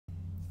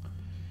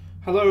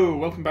Hello,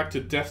 welcome back to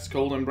Death's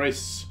Cold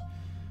Embrace.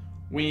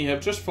 We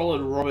have just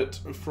followed Robert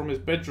from his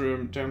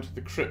bedroom down to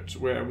the crypt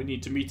where we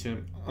need to meet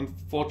him.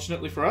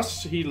 Unfortunately for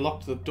us, he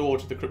locked the door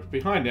to the crypt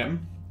behind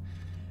him,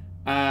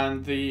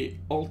 and the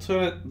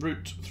alternate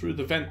route through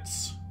the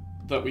vents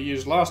that we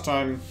used last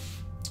time,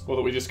 or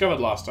that we discovered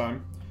last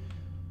time,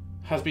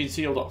 has been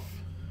sealed off.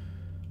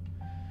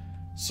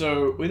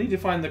 So we need to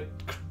find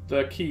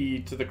the key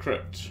to the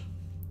crypt.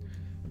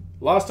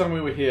 Last time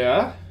we were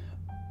here,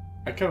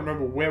 I can't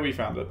remember where we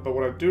found it, but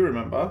what I do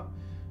remember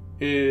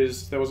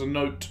is there was a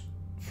note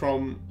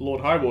from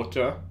Lord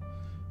Highwater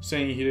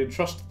saying he'd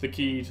entrusted the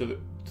key to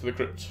the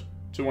crypt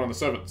to one of the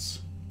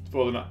servants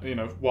for the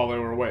while they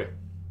were away.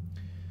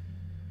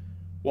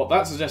 What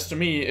that suggests to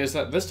me is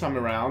that this time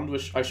around,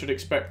 which I should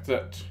expect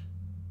that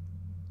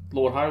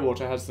Lord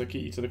Highwater has the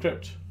key to the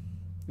crypt.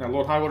 Now,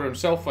 Lord Highwater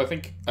himself, I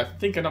think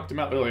I knocked him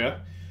out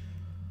earlier,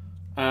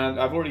 and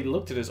I've already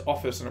looked at his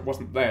office and it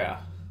wasn't there.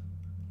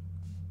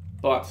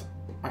 But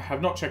I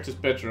have not checked his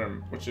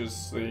bedroom, which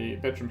is the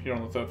bedroom here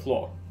on the 3rd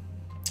floor.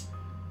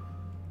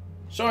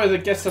 So I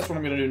guess that's what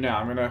I'm going to do now.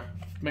 I'm going to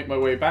make my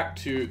way back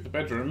to the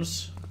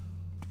bedrooms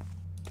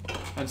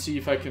and see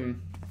if I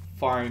can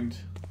find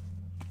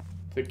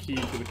the key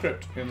to the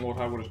crypt in Lord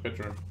Highwater's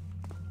bedroom.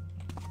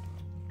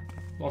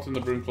 Not in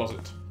the broom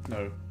closet.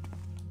 No.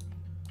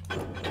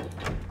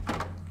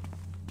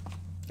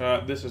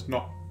 This is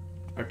not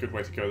a good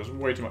way to go. There's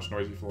way too much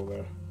noisy floor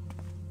there.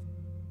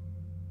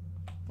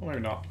 Or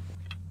maybe not.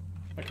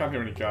 I can't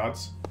hear any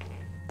guards.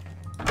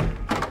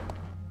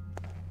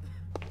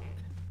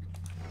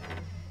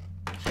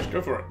 Just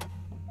go for it.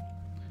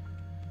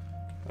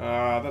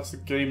 That's the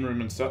game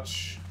room and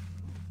such.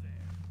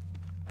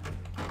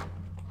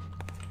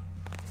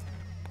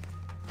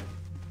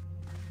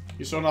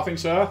 You saw nothing,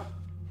 sir?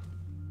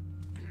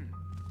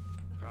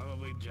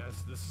 Probably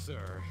just the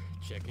sir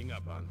checking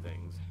up on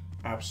things.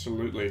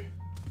 Absolutely.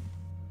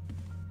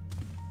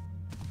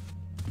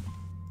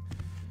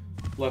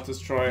 Let us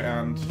try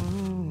and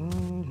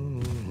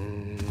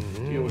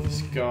deal with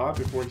this guard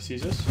before he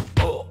sees us.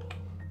 Oh.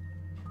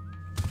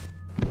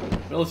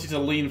 Ability to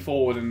lean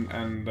forward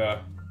and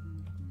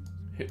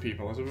hit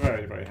people is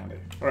very, very handy.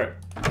 Alright.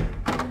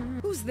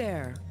 Who's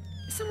there?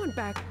 Is someone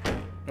back?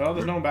 Well,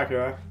 there's no one back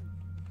there.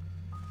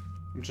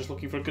 I'm just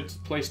looking for a good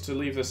place to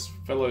leave this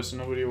fellow so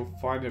nobody will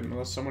find him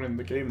unless someone in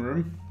the game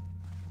room.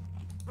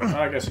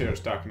 I guess here it's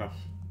dark enough.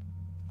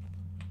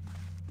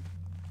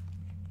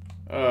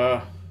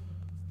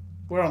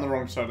 We're on the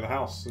wrong side of the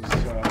house. There's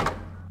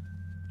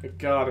a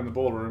guard in the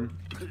ballroom.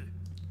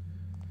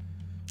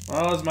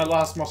 Well, this is my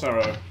last moss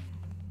arrow.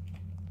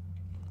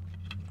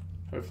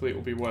 Hopefully it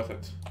will be worth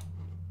it.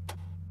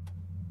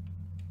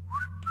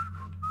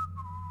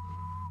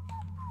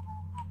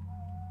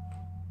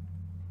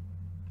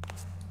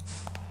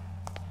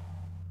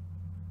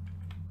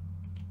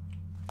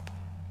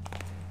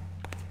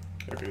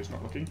 Okay, he's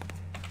not looking.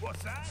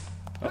 What's that?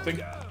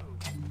 Nothing.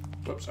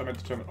 Whoops, I meant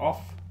to turn it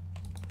off.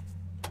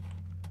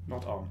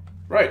 Not on.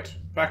 Right,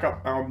 back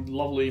up our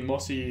lovely,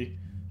 mossy,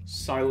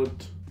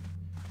 silent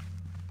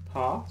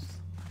path.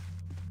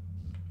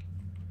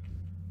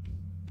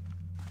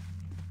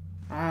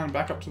 And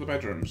back up to the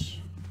bedrooms.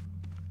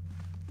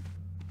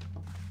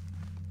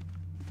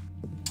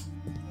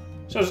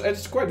 So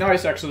it's quite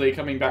nice, actually,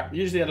 coming back.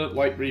 Usually I don't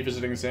like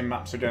revisiting the same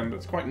maps again, but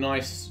it's quite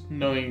nice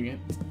knowing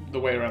the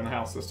way around the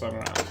house this time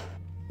around.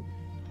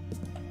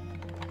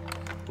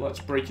 Let's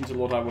break into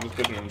Lord Highwater's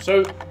bedroom.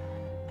 So,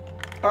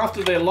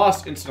 after their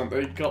last incident,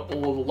 they got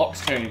all the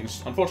locks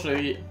changed.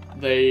 Unfortunately,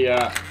 they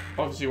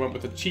obviously went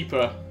with a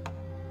cheaper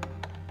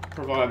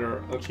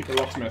provider, a cheaper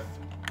locksmith.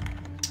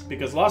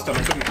 Because last time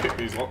I couldn't pick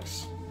these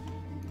locks.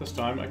 This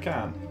time I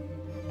can.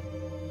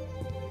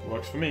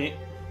 Works for me.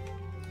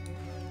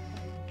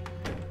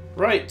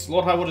 Right,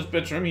 Lord Highwater's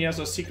bedroom. He has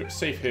a secret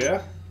safe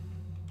here.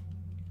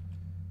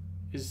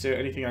 Is there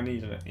anything I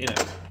need in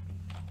it?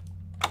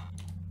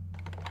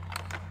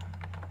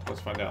 Let's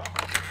find out.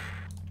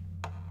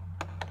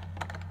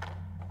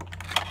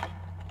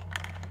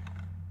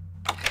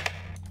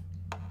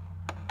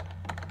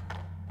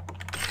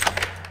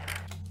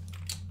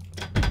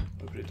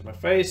 Open it to my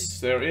face.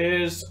 There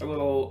is a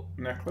little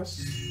necklace.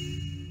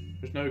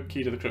 There's no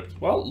key to the crypt.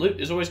 Well, loot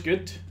is always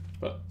good,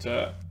 but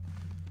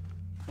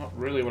not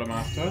really what I'm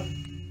after.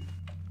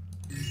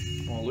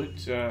 More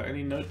loot.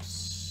 Any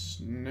notes?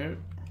 No.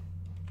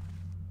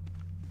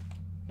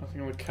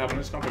 Nothing on the cabinet.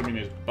 It's not going to be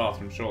in his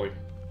bathroom, surely.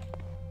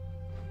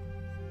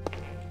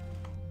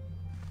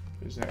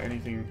 Is there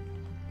anything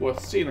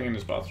worth stealing in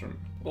his bathroom?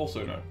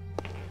 Also no.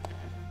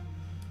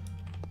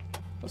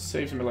 Let's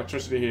save some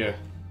electricity here.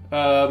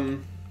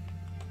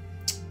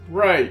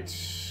 Right.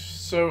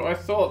 So I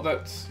thought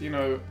that,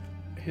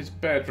 his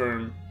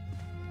bedroom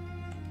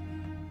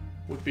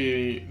would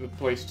be the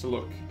place to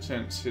look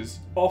since his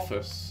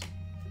office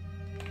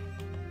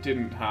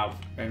didn't have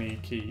any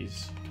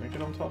keys. Can I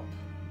get on top?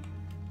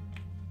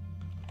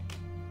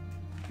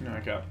 No, I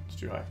can't. It's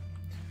too high.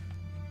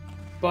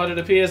 But it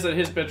appears that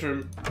his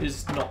bedroom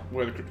is not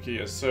where the crypt key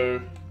is,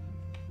 so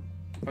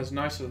as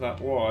nice as that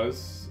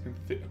was,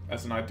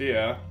 as an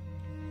idea,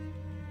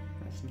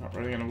 it's not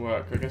really going to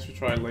work. I guess we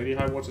try Lady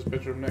Highwater's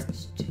bedroom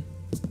next.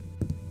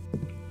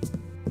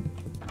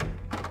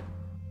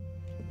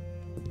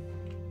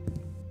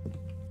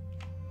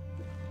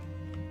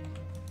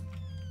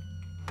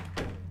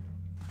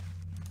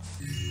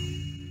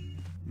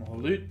 More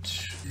loot.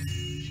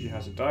 She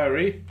has a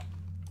diary.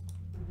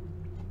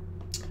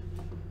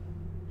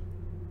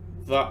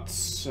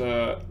 That's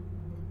an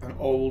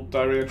old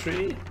diary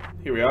entry.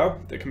 Here we are.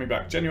 They're coming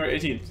back. January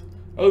 18th.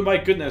 Oh my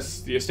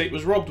goodness, the estate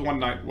was robbed one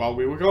night while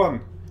we were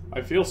gone.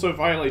 I feel so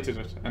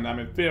violated, and I'm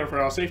in fear for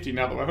our safety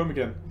now that we're home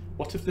again.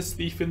 What if this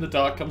thief in the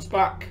dark comes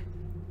back?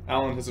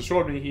 Alan has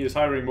assured me he is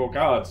hiring more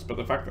guards, but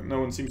the fact that no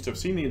one seems to have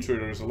seen the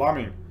intruder is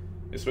alarming,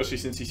 especially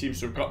since he seems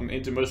to have gotten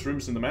into most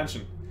rooms in the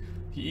mansion.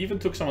 He even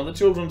took some of the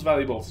children's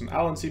valuables, and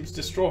Alan seems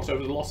distraught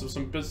over the loss of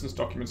some business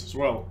documents as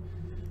well.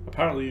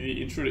 Apparently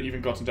the intruder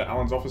even got into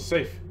Alan's office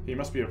safe. He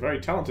must be a very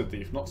talented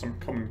thief, not some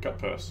common cut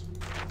purse.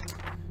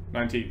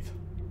 19th.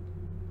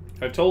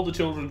 I've told the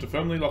children to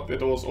firmly lock their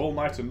doors all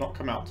night and not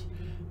come out,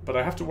 but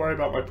I have to worry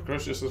about my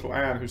precocious little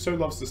Anne, who so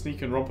loves to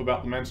sneak and romp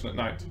about the mansion at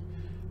night.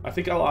 I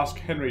think I'll ask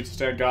Henry to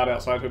stand guard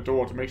outside her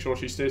door to make sure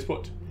she stays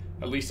put,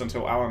 at least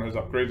until Alan has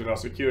upgraded our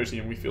security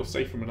and we feel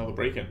safe from another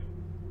break-in.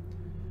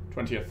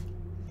 20th.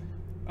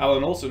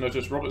 Alan also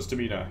noticed Robert's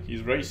demeanour.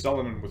 He's very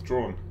sullen and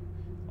withdrawn.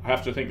 I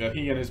have to think that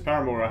he and his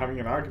paramour are having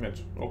an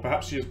argument, or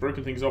perhaps she has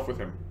broken things off with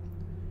him.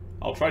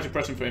 I'll try to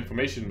press him for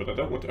information, but I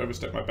don't want to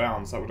overstep my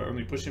bounds. That would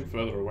only push him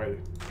further away.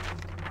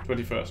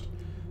 21st.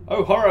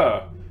 Oh,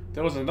 horror!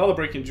 There was another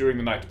break-in during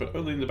the night, but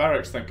only in the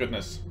barracks, thank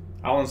goodness.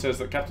 Alan says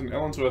that Captain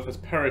Ellensworth has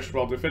perished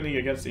while defending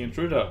against the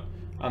intruder,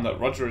 and that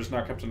Roger is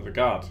now captain of the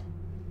guard.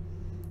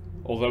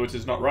 Although it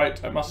is not right,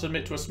 I must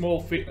admit to a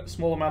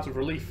small amount of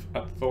relief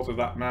at the thought of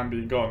that man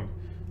being gone,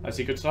 as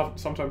he could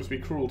sometimes be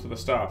cruel to the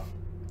staff.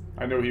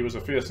 I know he was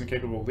a fierce and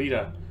capable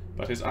leader,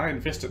 but his iron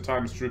fist at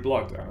times drew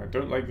blood, and I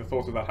don't like the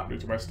thought of that happening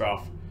to my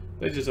staff.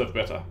 They deserve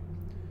better.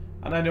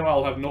 And I know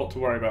I'll have naught to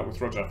worry about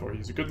with Roger, for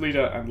he's a good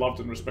leader and loved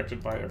and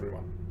respected by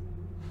everyone.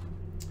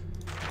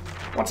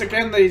 Once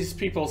again, these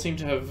people seem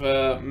to have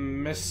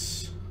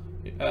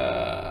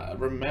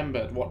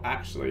remembered what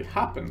actually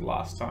happened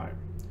last time.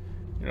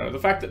 You know, the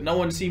fact that no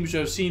one seems to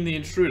have seen the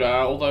intruder,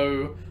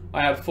 although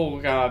I had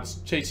 4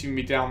 guards chasing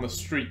me down the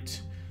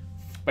street,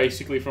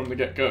 basically from the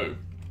get-go.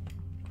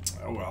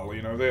 Oh well,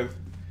 you know,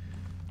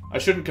 I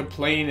shouldn't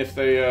complain if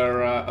they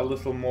are a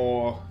little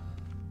more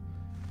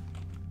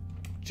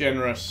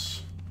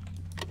generous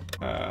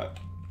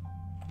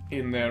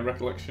in their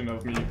recollection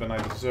of me than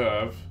I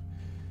deserve.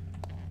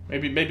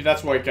 Maybe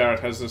that's why Garrett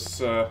has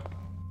this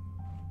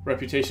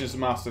reputation as a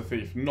master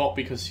thief. Not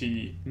because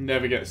he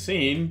never gets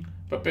seen,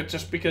 but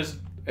just because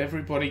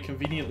everybody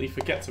conveniently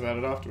forgets about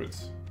it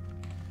afterwards.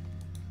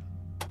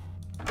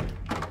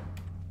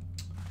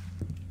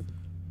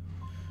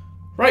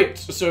 Right,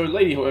 so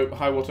Lady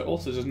Highwater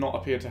also does not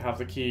appear to have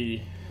the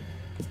key.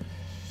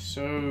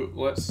 So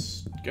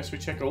guess we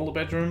check all the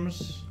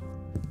bedrooms.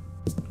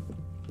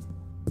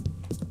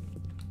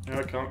 No,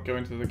 I can't go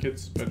into the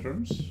kids'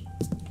 bedrooms.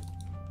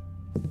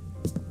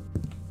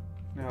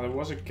 Now, there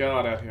was a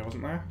guard out here,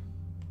 wasn't there?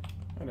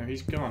 Oh no,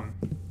 he's gone.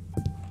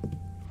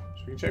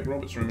 So we can check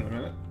Robert's room in a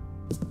minute.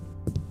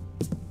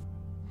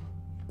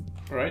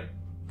 Alright.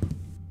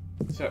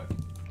 So,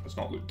 let's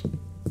not loot.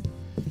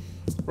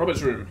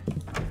 Robert's room.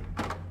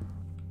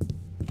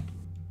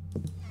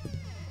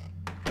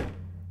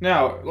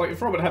 Now, like,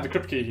 if Robert had the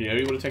crypt key here,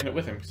 he would have taken it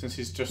with him, since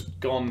he's just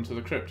gone to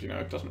the crypt, you know?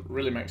 It doesn't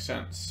really make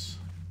sense.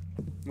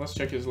 Let's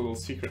check his little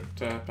secret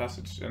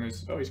passage, and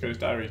his... Oh, he's got his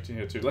diary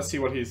here too. Let's see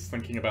what he's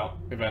thinking about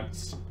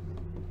events.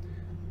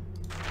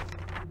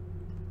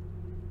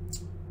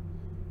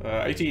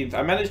 18th.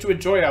 I managed to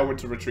enjoy our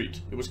winter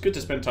retreat. It was good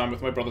to spend time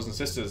with my brothers and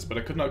sisters, but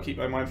I could not keep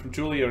my mind from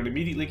Julia and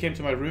immediately came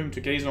to my room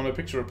to gaze on her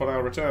picture upon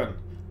our return.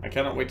 I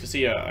cannot wait to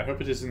see her. I hope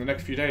it is in the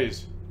next few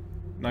days.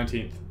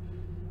 19th.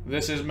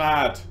 This is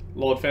mad.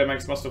 Lord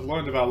Fairbanks must have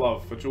learned of our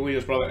love, for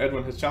Julia's brother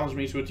Edwin has challenged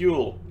me to a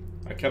duel.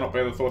 I cannot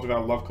bear the thought of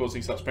our love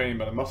causing such pain,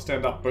 but I must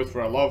stand up both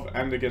for our love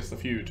and against the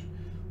feud.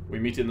 We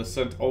meet in the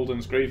St.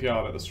 Alden's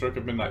graveyard at the stroke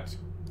of midnight.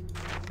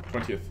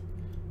 20th.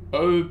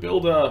 Oh,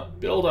 Builder!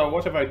 Builder,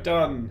 what have I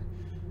done?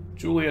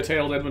 Julia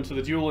tailed Edwin to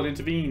the duel and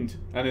intervened,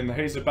 and in the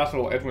haze of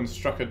battle, Edwin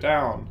struck her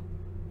down.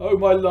 Oh,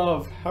 my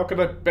love, how can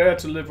I bear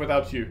to live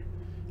without you?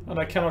 And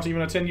I cannot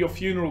even attend your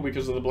funeral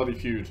because of the bloody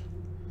feud.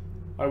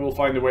 I will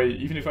find a way,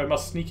 even if I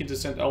must sneak into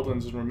St.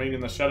 Alden's and remain in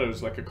the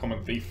shadows like a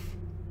common thief.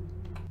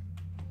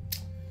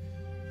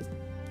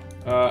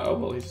 Oh,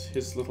 well,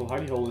 his little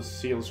hidey hole is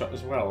sealed shut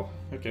as well.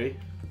 Okay.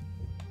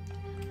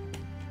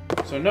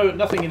 So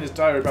nothing in his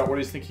diary about what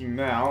he's thinking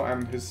now,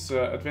 and his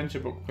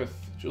adventure book with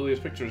Julia's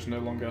picture is no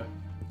longer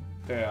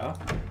there.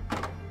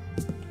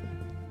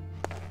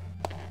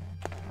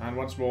 And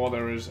once more,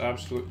 there is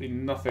absolutely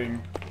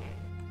nothing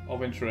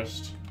of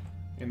interest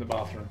in the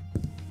bathroom.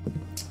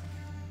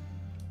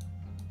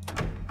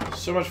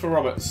 So much for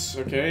Roberts,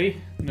 okay?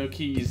 No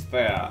keys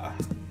there.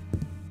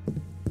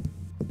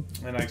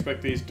 And I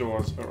expect these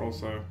doors are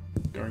also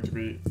going to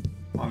be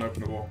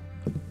unopenable.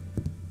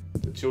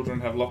 The children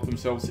have locked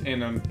themselves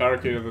in and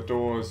barricaded the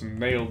doors and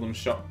nailed them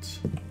shut.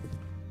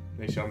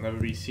 They shall never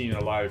be seen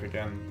alive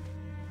again.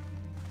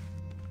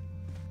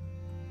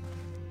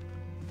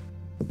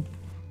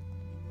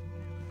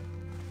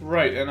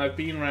 Right, and I've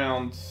been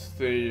around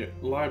the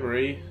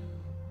library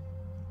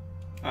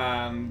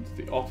and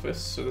the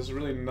office, so there's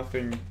really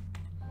nothing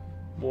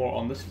more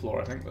on this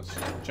floor, I think. Let's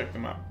check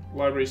them out.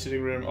 Library,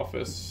 sitting room,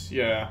 office,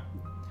 yeah.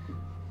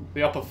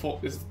 The upper floor,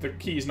 the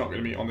key is not going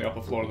to be on the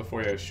upper floor of the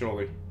foyer,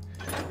 surely.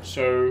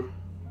 So,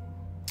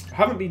 I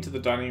haven't been to the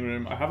dining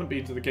room, I haven't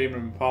been to the game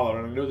room and parlour,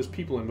 and I know there's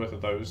people in both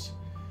of those.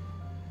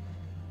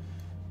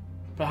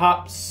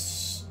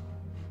 Perhaps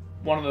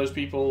one of those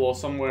people or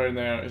somewhere in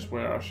there is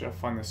where I shall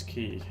find this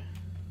key.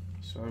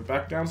 So,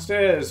 back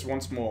downstairs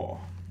once more.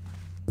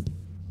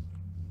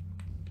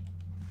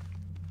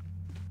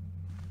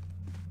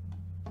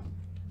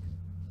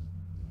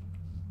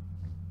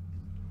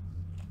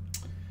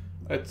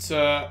 It's,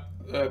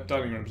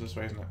 dining room's this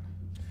way, isn't it?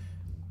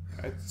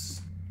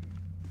 It's...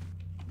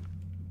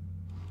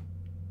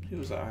 Who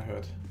was that I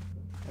heard?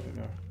 I don't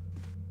know.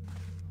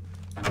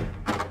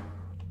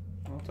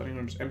 Well, dining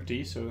room's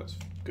empty, so that's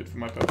good for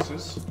my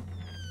purposes.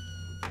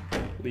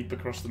 Leap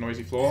across the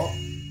noisy floor.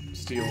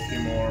 Steal a few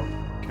more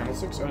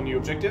candlesticks. Earn new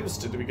objectives.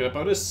 Did we get a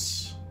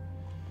bonus?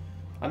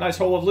 A nice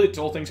haul of loot,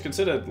 all things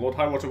considered. Lord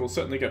Highwater will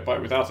certainly get by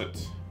without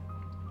it.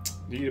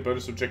 Need a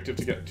bonus objective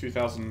to get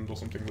 2,000 or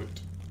something loot.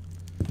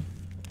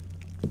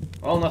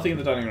 Well, nothing in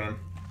the dining room.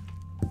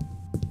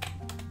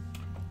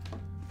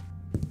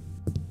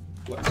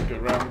 Let's go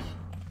round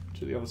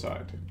to the other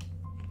side.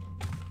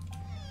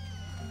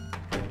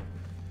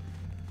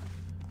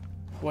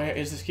 Where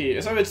is this key?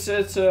 So it's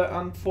an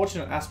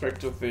unfortunate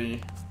aspect of the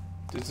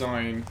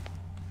design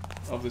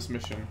of this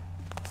mission.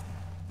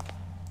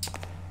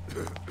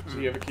 So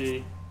you have a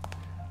key.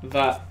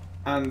 That,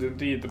 and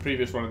indeed the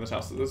previous one in this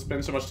house. There's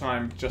been so much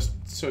time just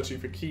searching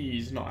for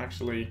keys, not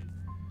actually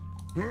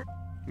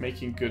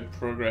making good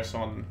progress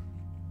on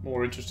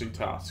more interesting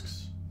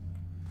tasks.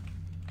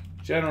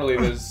 Generally,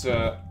 there's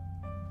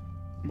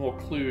more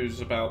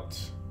clues about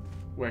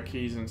where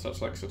keys and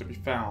such likes are to be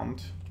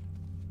found.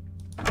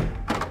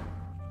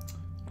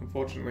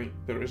 Unfortunately,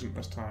 there isn't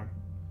this time.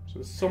 So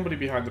there's somebody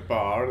behind the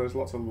bar, there's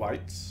lots of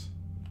lights.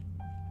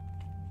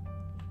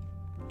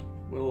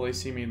 Will they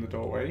see me in the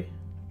doorway?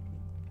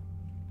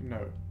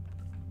 No.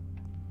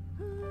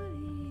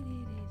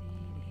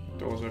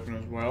 Door's open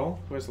as well.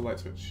 Where's the light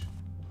switch?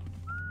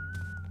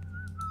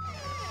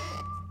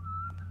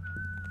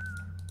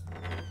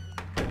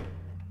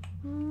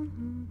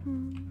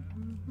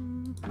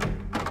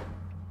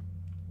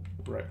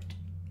 Right.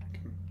 I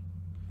can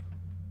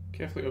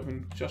carefully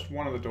open just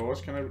one of the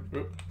doors. Can I?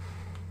 Oh.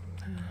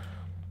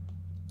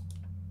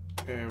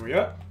 There we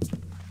are.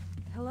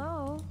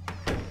 Hello?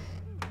 In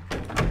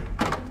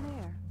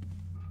there.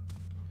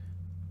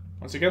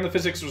 Once again, the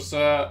physics was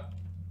rather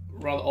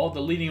odd. The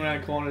leading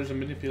around corners and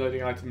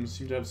manipulating items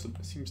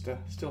seems to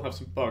still have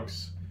some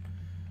bugs.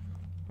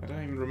 I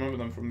don't even remember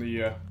them from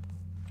the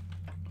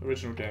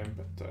original game,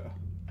 but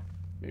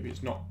maybe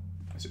it's not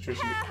a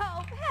situation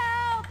Help!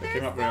 that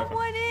came up very often.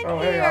 In Oh,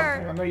 hey,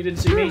 I know you didn't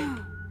see me.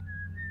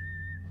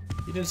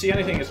 You didn't see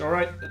anything. It's all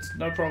right. It's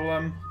no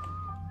problem.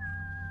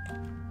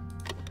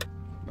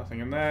 Nothing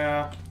in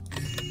there.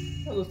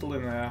 A little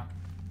in there.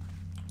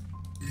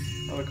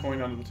 Another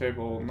coin under the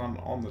table. None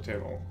on the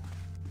table.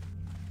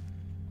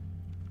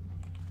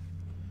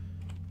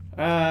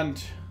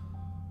 And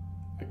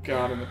a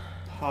guard in the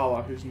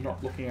parlour who's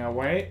not looking our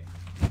way.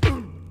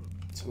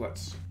 So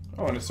let's...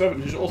 Oh, and a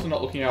servant who's also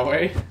not looking our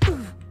way.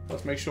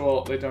 Let's make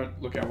sure they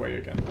don't look our way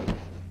again.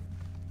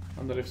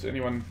 And that if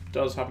anyone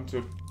does happen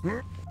to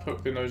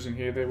poke their nose in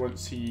here, they won't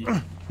see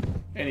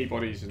any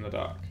bodies in the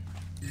dark.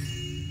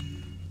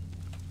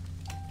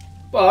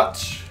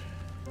 But...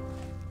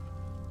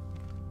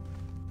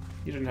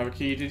 You didn't have a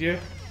key, did you?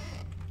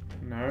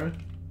 No.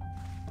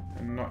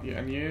 And not you,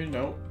 and you?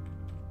 No.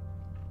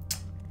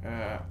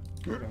 I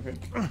don't think.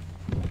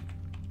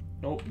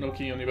 Nope, no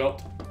key on your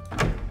belt.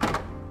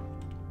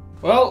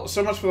 Well,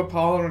 so much for the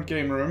parlour and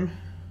game room.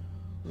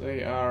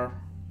 They are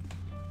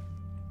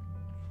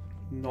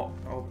not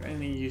of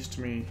any use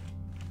to me.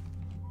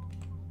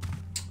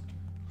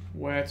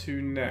 Where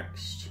to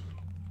next?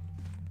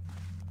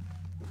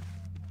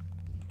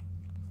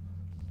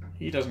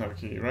 He doesn't have a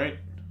key, right?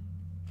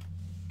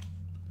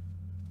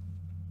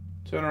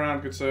 Turn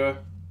around, good sir.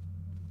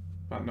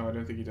 But no, I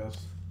don't think he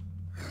does.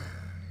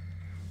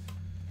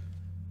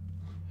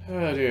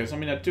 Oh dear, I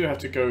mean I do have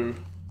to go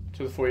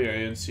to the foyer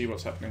and see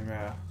what's happening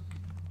there.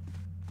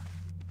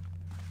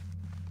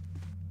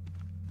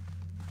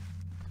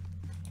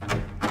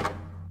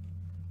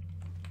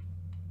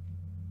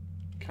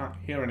 Can't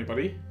hear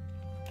anybody.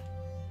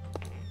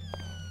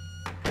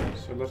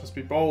 So let us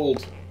be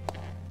bold.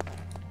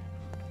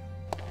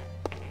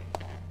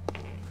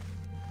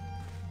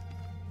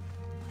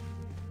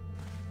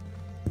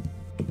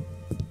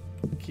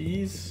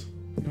 Keys?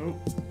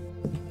 Nope.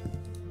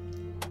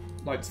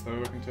 Lights though,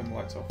 I can turn the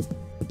lights off.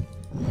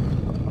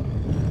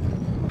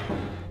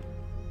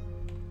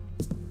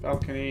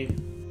 Balcony.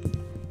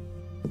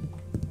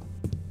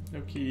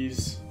 No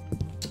keys.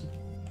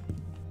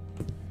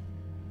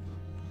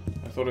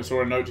 I thought I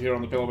saw a note here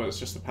on the pillar, but it's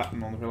just a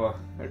pattern on the pillar.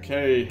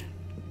 Okay.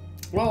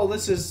 Well,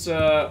 this is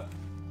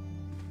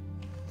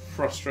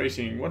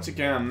frustrating. Once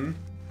again,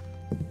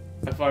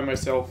 I find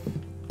myself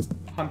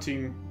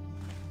hunting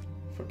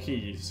for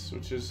keys,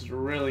 which is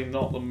really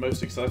not the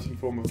most exciting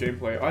form of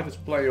gameplay, either to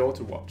play or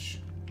to watch.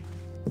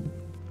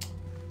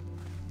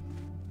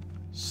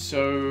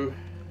 So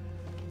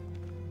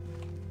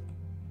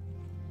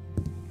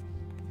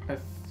I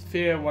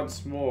fear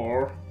once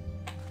more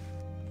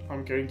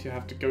I'm going to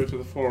have to go to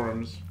the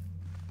forums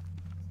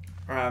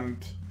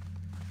and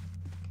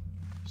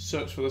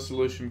search for the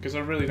solution, because I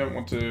really don't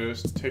want to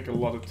take a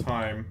lot of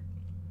time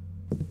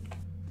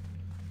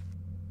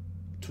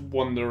to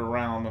wander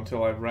around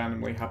until I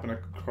randomly happen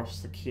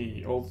across the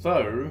key.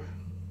 Although...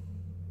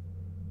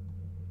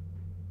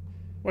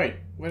 Wait,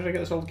 where did I get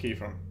this old key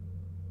from?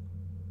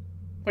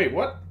 Wait,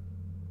 what?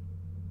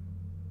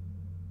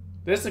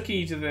 There's the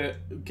key to the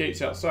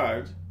gates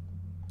outside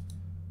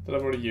that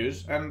I've already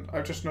used, and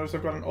I've just noticed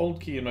I've got an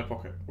old key in my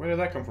pocket. Where did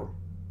that come from?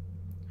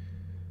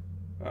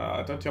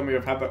 Don't tell me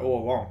I've had that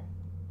all along.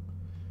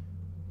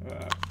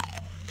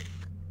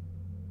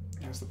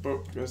 There's the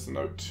book, there's the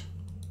note.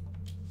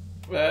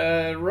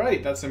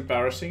 Right, that's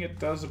embarrassing. It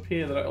does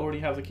appear that I already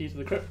have the key to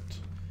the crypt.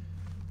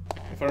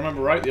 If I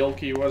remember right, the old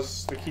key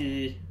was the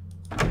key...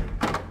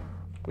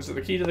 Was it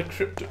the key to the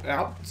crypt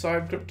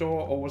outside crypt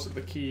door, or was it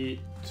the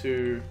key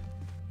to...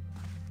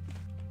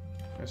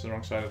 That's the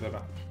wrong side of the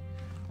map.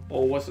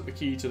 Or was it the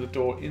key to the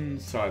door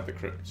inside the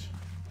crypt?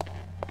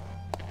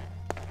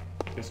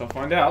 Guess I'll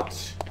find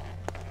out.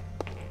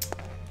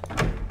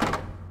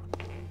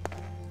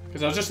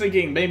 Because I was just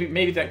thinking,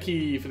 maybe that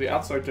key for the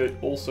outside gate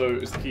also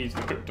is the key to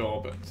the crypt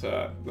door, but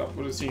that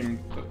would have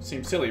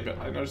seemed silly. But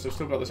I noticed I've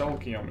still got this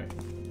old key on me.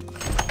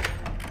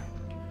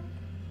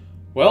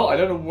 Well, I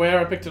don't know where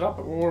I picked it up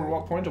or at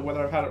what point, or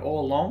whether I've had it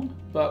all along,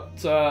 but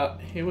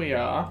here we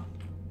are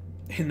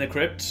in the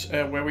crypt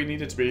where we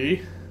needed to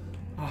be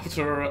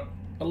after a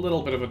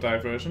little bit of a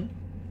diversion.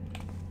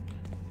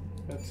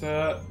 But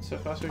so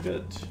far so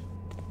good.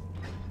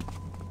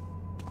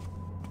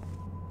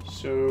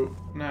 So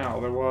now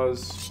there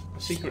was a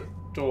secret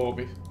door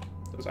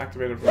that was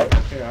activated from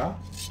here,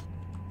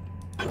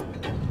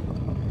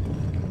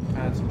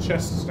 and some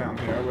chests down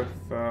here with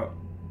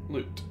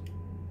loot.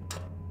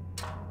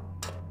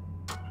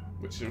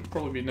 Which there would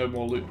probably be no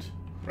more loot,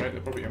 right?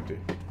 They're probably empty.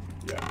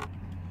 Yeah.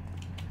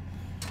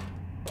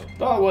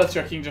 But worth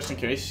checking just in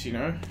case, you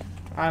know.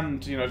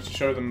 And, you know, to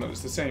show them that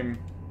it's the same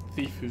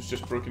thief who's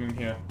just broken in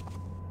here.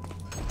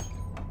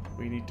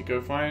 We need to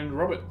go find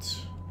Robert.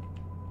 It's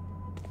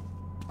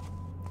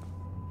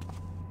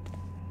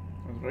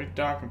very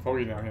dark and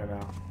foggy down here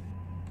now.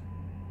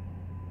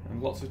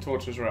 And lots of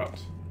torches are out.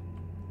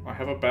 I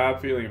have a bad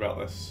feeling about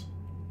this.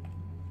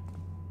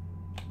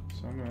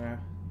 So I'm gonna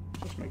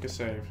just make a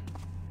save.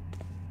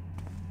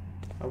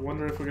 I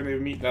wonder if we're going to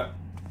meet that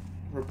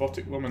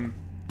robotic woman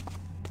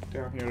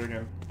down here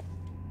again.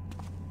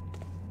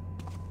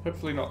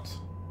 Hopefully not.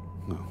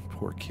 Oh,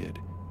 poor kid.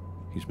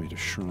 He's made a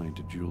shrine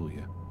to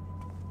Julia.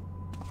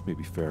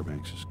 Maybe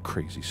Fairbanks'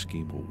 crazy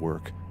scheme will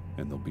work,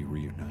 and they'll be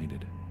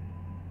reunited.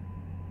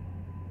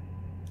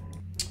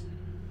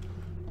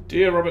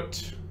 Dear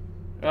Robert.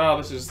 Ah,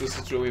 this is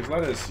Julia's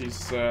letters.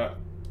 He's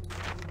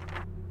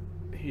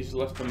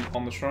left them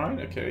on the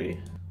shrine. Okay.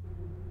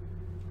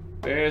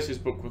 There's his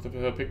book with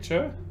her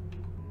picture.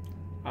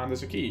 And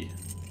there's a key.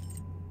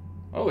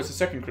 Oh, it's a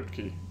second crypt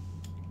key.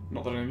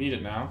 Not that I need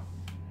it now.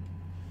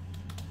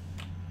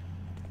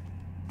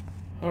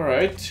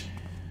 Alright.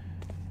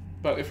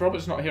 But if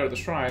Robert's not here at the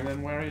shrine,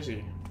 then where is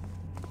he?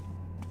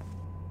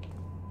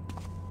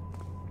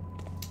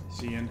 Is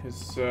he in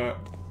his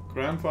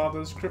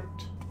grandfather's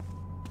crypt?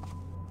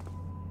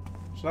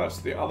 So that's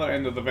the other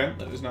end of the vent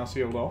that is now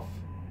sealed off.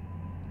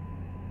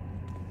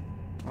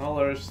 Well,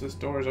 this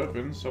door is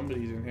open.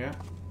 Somebody's in here.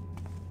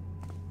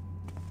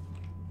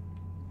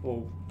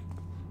 Or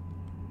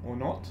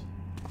not.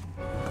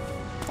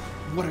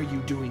 What are you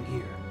doing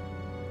here?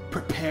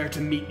 Prepare to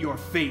meet your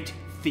fate,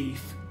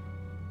 thief.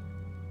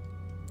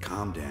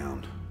 Calm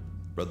down.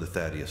 Brother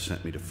Thaddeus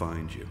sent me to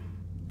find you.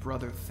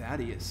 Brother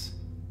Thaddeus?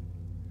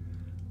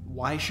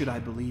 Why should I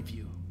believe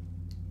you?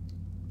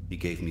 He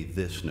gave me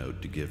this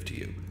note to give to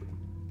you.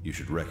 You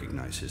should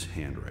recognize his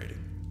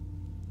handwriting.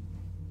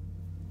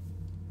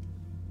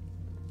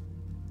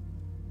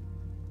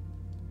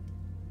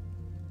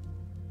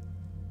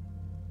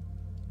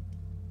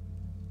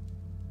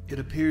 It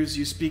appears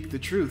you speak the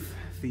truth,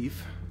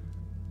 thief.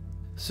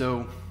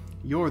 So,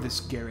 you're this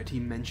Garrett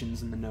he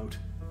mentions in the note.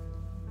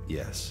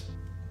 Yes.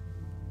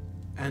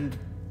 And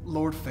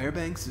Lord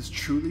Fairbanks is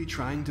truly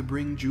trying to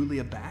bring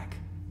Julia back?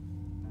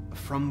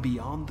 From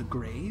beyond the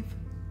grave?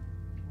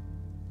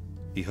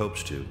 He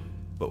hopes to,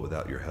 but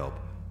without your help,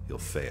 he'll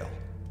fail.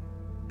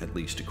 At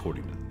least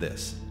according to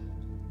this.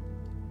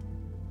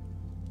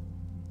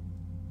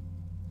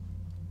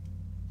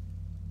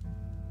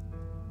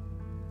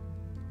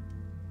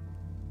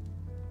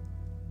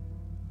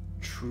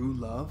 true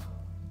love?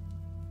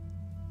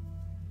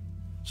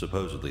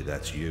 Supposedly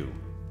that's you.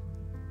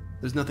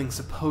 There's nothing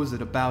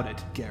supposed about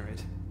it,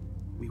 Garrett.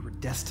 We were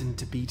destined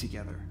to be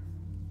together.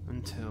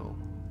 Until...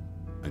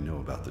 I know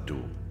about the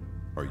duel.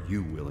 Are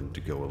you willing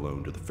to go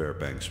alone to the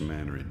Fairbanks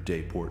Manor in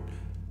Dayport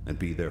and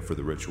be there for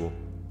the ritual?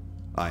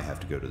 I have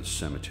to go to the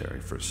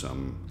cemetery for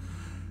some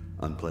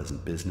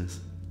unpleasant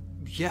business.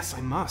 Yes, I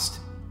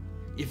must.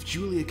 If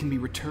Julia can be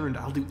returned,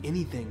 I'll do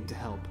anything to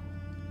help.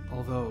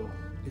 Although,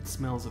 it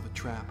smells of a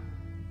trap.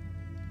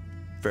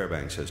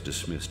 Fairbanks has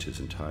dismissed his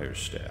entire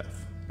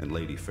staff, and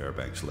Lady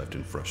Fairbanks left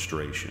in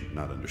frustration,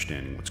 not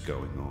understanding what's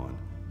going on.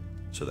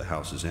 So the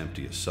house is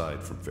empty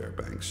aside from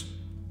Fairbanks.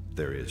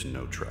 There is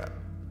no trap.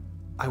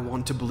 I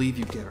want to believe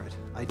you, Garrett.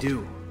 I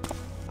do.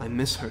 I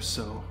miss her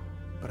so,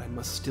 but I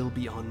must still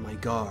be on my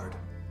guard.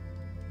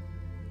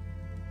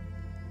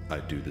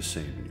 I'd do the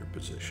same in your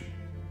position.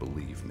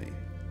 Believe me.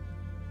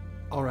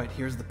 Alright,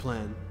 here's the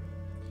plan.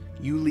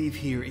 You leave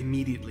here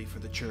immediately for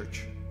the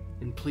church.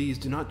 And please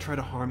do not try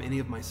to harm any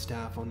of my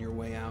staff on your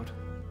way out.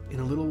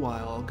 In a little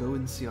while, I'll go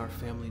and see our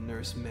family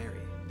nurse,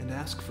 Mary, and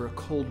ask for a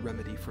cold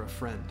remedy for a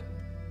friend.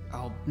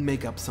 I'll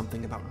make up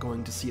something about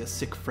going to see a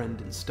sick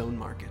friend in Stone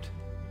Market,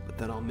 but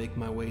then I'll make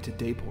my way to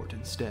Dayport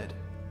instead.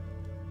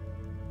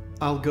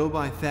 I'll go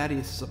by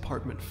Thaddeus'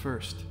 apartment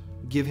first,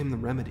 give him the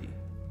remedy,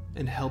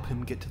 and help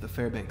him get to the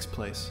Fairbanks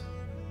place.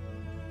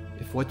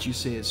 If what you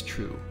say is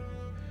true,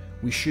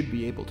 we should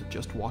be able to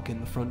just walk in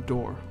the front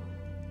door.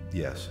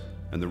 Yes,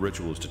 and the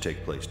ritual is to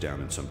take place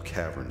down in some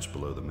caverns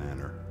below the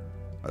manor.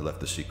 I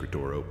left the secret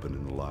door open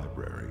in the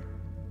library.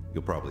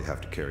 You'll probably have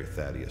to carry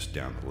Thaddeus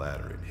down the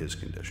ladder in his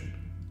condition.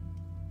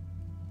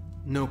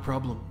 No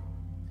problem.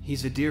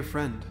 He's a dear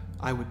friend.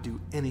 I would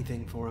do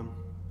anything for him.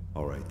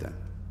 All right then.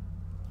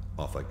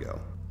 Off I go.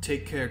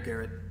 Take care,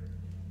 Garrett.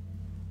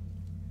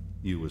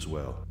 You as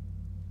well.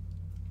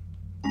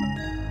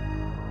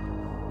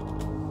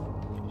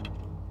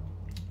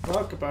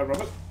 Well, goodbye,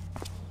 Robert.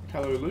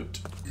 Hello,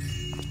 Loot.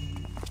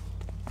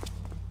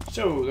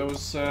 So, there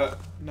was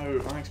no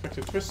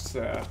unexpected twists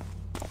there.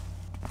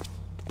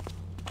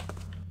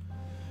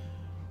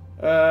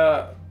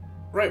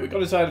 Right, we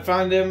got inside and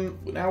found him.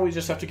 Now we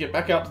just have to get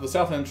back out to the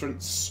south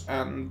entrance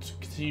and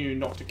continue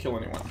not to kill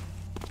anyone.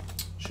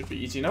 Should be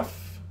easy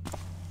enough.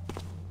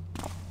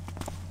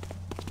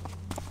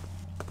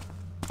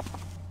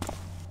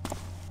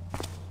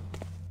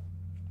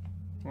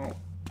 Well,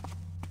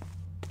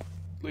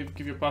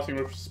 give your passing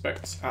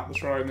respects at the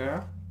shrine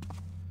there.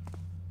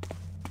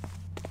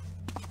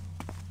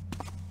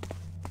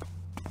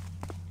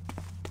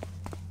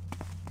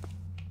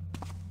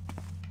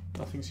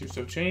 Nothing seems to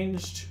have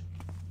changed.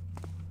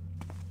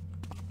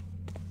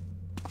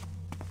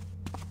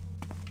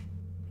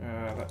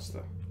 That's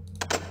the...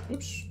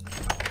 Oops.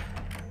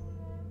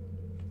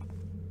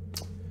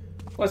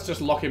 Let's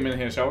just lock him in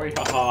here, shall we?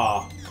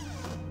 Haha.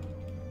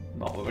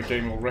 Not that the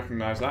game will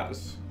recognize that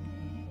as...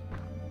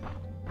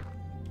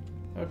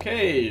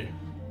 Okay.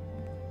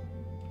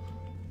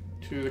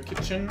 To the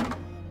kitchen.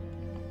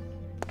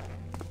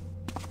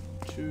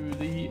 To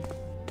the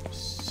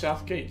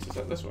south gate. Is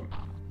that this one?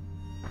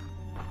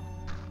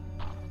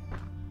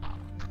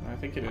 I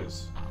think it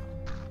is.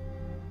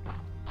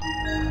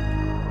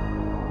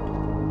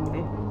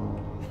 Oh.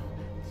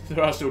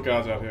 There are still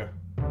guards out here.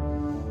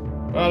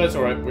 But it's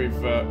alright, we've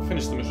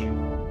finished the mission.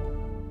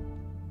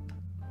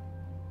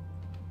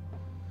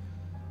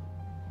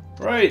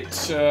 Right,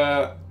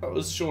 that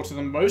was shorter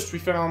than most. We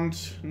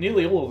found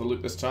nearly all of the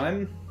loot this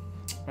time,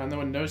 and there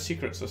were no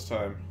secrets this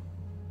time.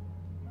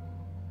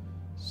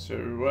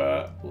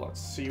 So, let's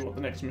see what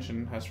the next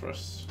mission has for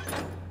us.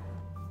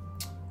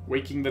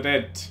 Waking the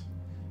dead.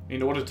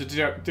 In order to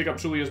dig up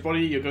Julia's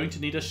body, you're going to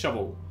need a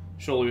shovel.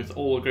 Surely with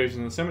all the graves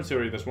in the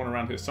cemetery, there's one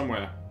around here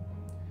somewhere.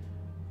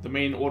 The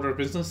main order of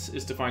business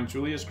is to find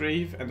Julia's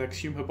grave and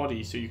exhume her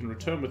body so you can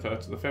return with her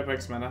to the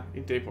Fairbanks Manor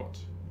in Dayport.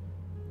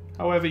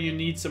 However, you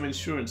need some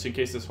insurance in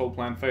case this whole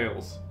plan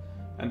fails,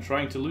 and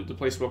trying to loot the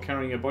place while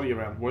carrying her body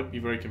around won't be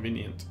very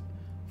convenient.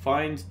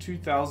 Find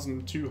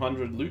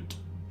 2,200 loot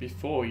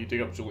before you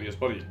dig up Julia's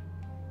body.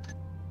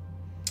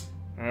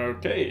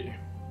 Okay.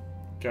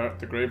 Garrett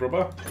the grave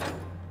robber.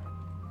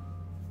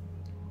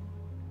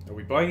 Are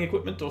we buying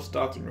equipment or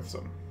starting with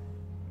some?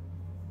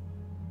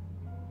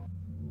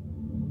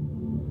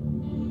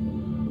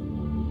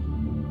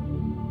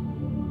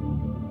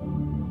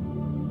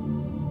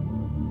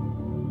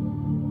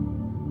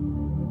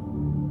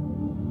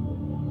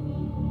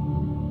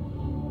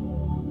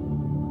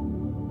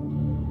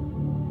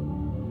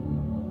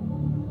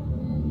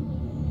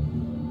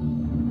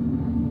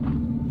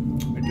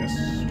 I guess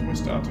we're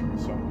starting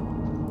with some.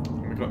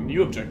 And we've got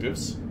new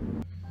objectives.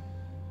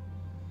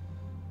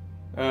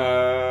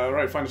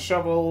 Right, find a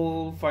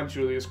shovel, find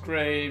Julia's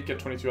grave, get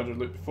 2,200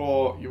 loot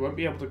before. You won't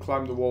be able to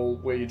climb the wall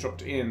where you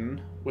dropped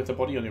in with a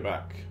body on your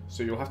back,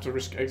 so you'll have to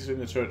risk exiting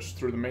the church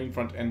through the main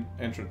front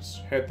entrance.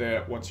 Head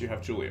there once you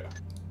have Julia.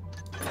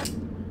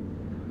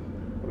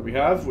 What do we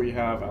have? We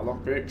have our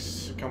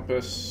lockpicks,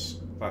 compass,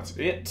 that's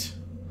it.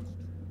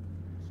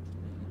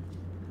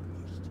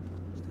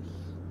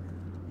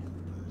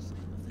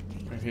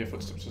 can hear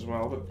footsteps as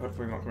well, but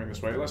hopefully not coming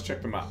this way. Let's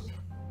check the map.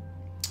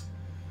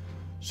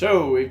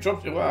 So, we've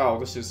dropped... Wow,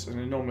 this is an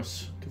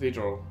enormous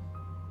cathedral.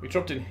 We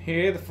dropped in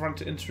here. The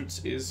front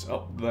entrance is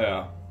up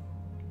there.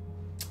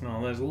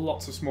 Oh, there's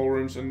lots of small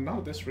rooms, and none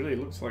of this really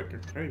looks like a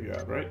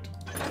graveyard, right?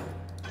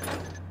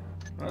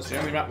 That's the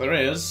only map there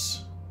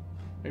is.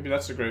 Maybe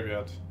that's a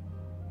graveyard.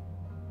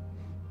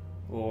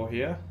 Or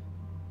here.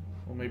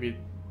 Or maybe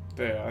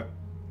there.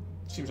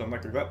 Seems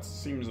unlikely. That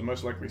seems the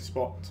most likely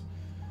spot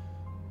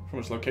from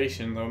its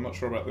location, though I'm not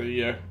sure about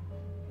the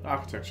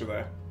architecture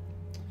there.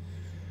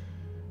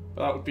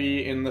 But that would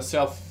be in the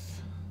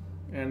south,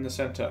 in the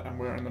center, and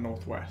we're in the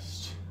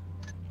northwest.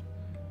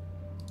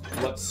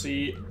 Let's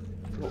see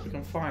what we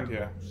can find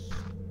here.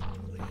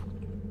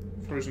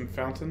 Frozen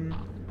fountain.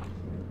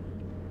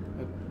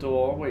 A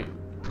door. Wait.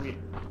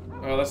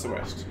 Oh, that's the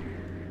west.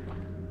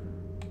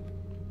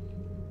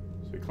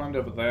 So we climbed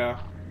over there.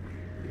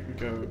 We can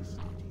go.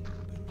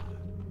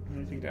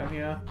 Anything down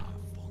here?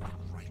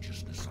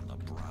 Righteousness on the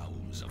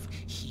brows of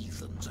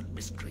heathens and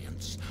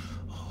miscreants.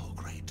 Oh,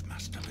 great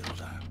master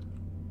builder.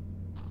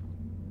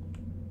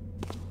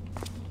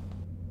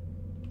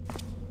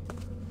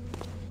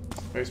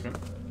 Basement.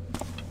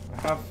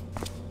 I have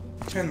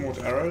 10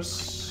 mortar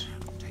arrows,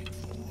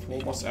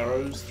 4 moss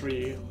arrows,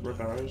 3 rope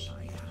arrows,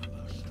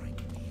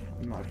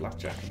 and my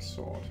blackjack and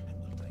sword.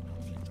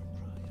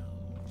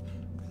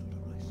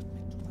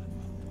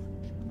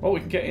 Well, we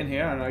can get in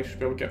here and I should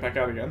be able to get back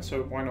out again,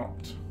 so why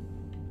not?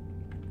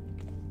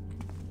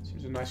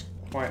 Seems a nice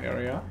quiet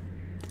area.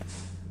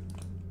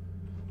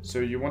 So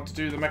you want to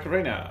do the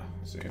Macarena.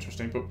 It's an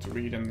interesting book to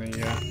read in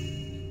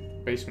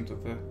the basement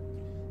of the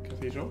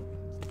cathedral.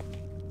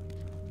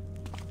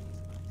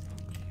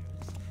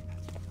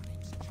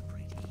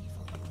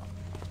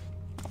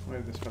 Where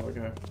did this fella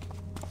go?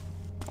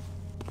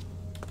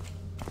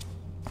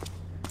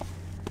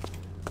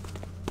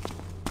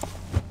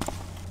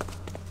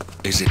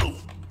 Is it?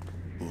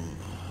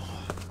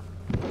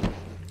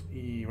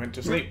 He went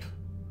to sleep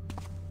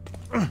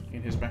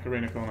in his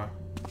Macarena corner.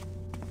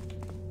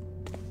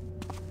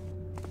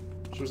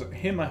 So was it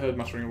him I heard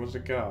muttering, or was it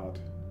a guard?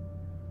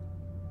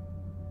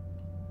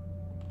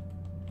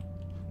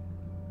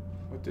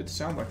 Well, it did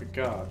sound like a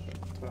guard,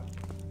 but...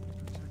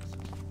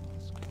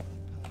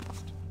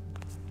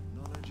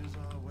 Knowledge is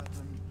our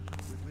weapon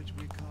with which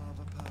we carve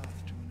a path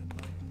to an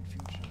enlightened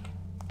future.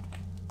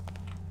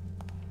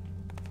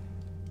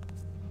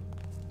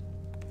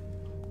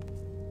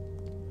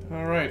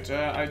 Alright,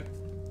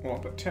 well,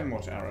 I've got 10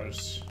 more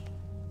arrows.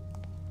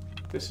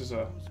 This is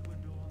a...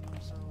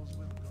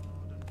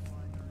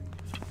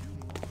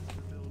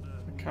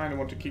 I kind of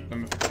want to keep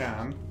them if I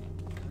can.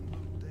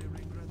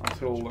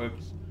 Until the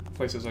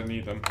places I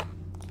need them.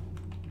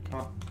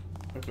 Can't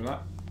open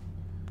that.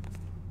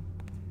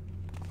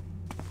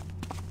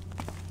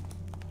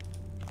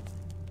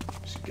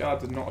 This guard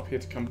did not appear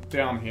to come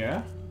down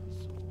here.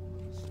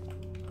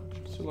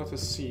 So let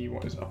us see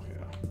what is up here.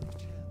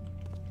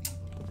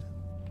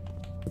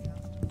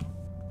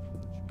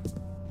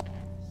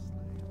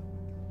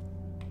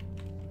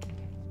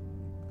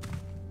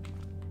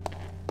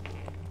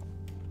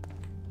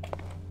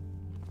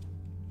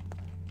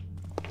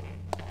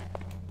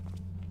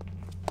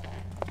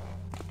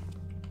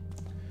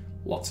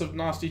 Lots of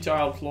nasty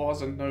tiled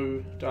floors and no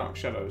dark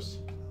shadows.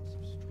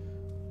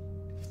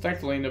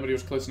 Thankfully nobody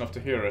was close enough to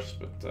hear us,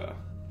 but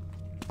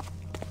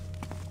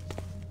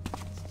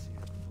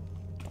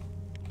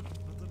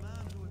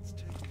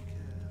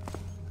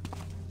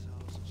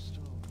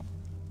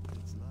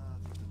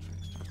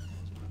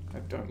I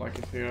don't like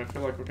it here. I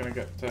feel like we're going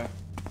to get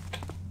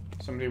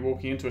somebody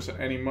walking into us at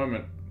any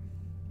moment.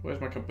 Where's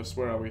my compass?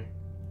 Where are we?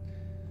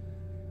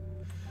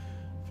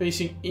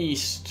 Facing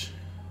east.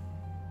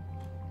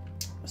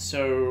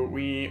 So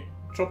we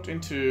dropped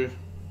into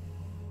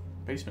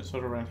basement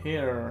sort of around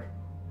here.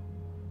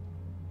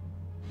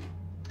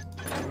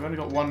 We've only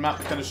got one map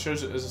that kind of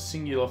shows it as a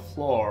singular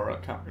floor.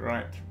 That can't be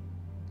right.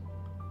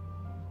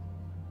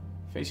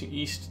 Facing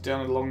east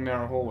down a long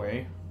narrow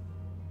hallway.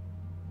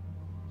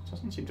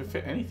 Doesn't seem to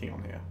fit anything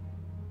on here.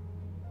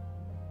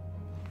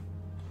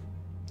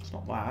 It's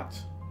not that,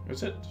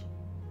 is it?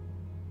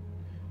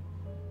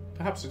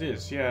 Perhaps it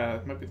is, yeah,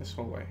 it might be this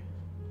hallway.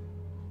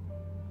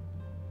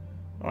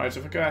 Alright,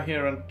 so if I go out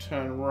here and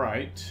turn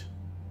right...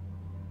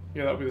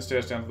 Yeah, that'll be the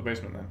stairs down to the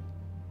basement then.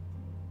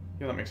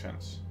 Yeah, that makes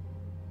sense.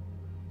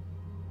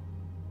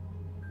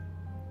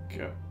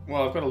 Okay.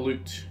 Well, I've got a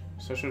loot,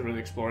 so I should really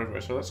explore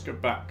everywhere. So let's go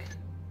back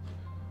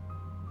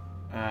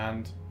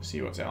and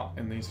see what's out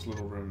in these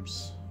little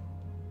rooms.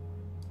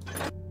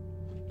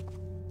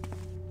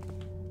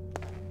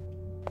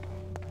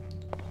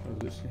 No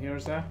loot in here,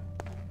 is there?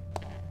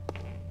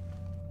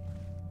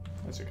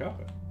 There's a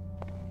carpet.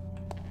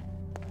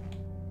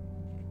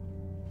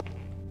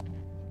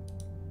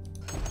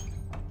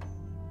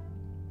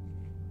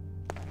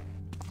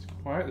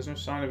 Quiet, there's no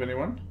sign of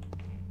anyone.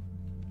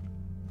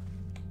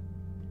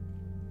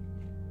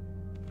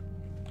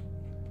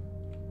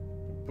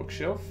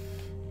 Bookshelf,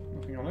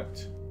 nothing on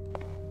it.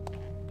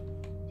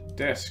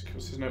 Desk,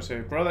 what's his note say?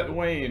 Brother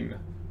Wayne,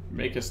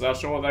 Makest thou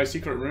sure thy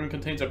secret room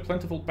contains a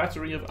plentiful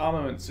battery of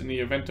armaments in the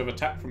event of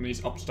attack from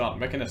these upstart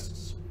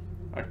mechanists.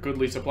 A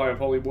goodly supply of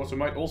holy water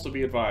might also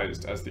be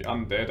advised, as the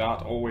undead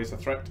art always a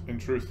threat in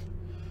truth.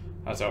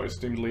 As our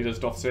esteemed leaders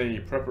doth say,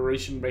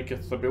 preparation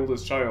maketh the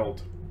builder's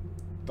child.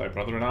 Thy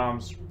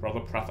brother-in-arms,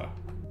 Brother Prather.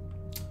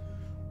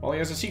 Well, he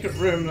has a secret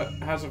room that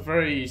has a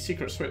very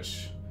secret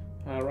switch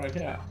right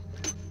here.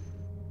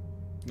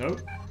 No,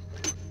 it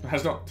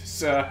has not.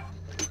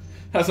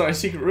 That's not a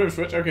secret room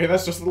switch. Okay,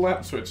 that's just the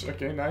lamp switch.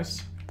 Okay,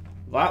 nice.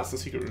 That's the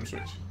secret room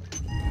switch.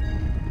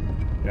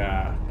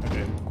 Yeah,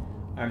 okay.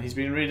 And he's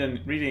been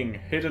reading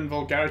hidden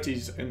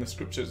vulgarities in the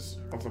scriptures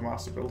of the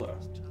Master Builder.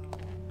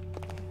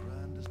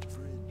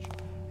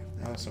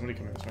 Oh, there's somebody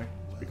coming this way.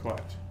 Be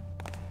quiet.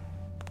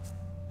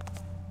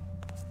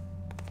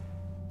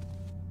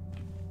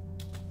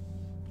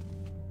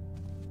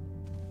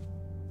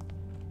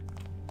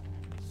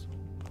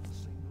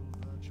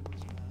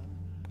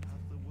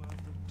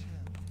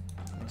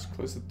 Let's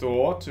close the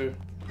door to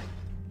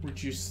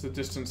reduce the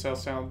distance our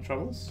sound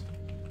travels.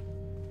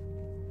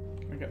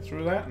 Can I get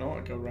through that? No, I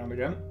go around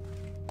again.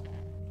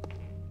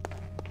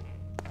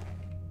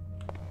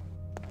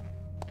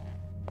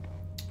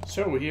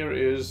 So here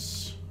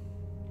is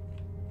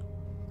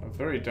a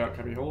very dark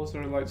cubby hole. Is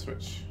there a light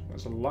switch?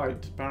 There's a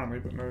light apparently,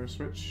 but no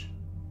switch.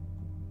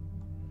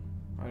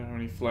 I don't have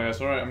any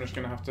flares. Alright, I'm just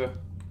gonna have to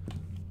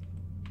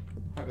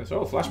like this.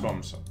 Oh, flash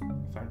bombs.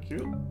 Thank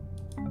you.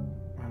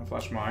 And a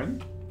flash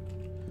mine.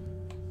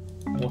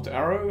 Water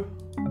arrow.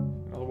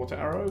 Another water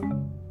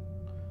arrow.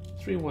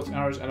 3 water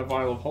arrows and a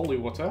vial of holy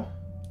water.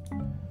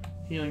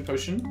 Healing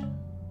potion.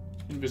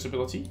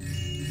 Invisibility.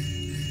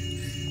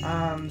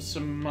 And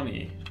some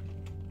money.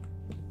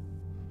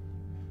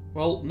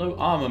 Well, no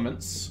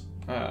armaments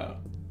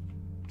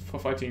for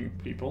fighting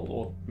people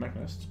or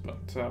mechanists,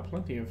 but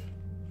plenty of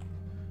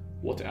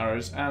water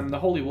arrows. And the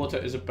holy water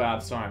is a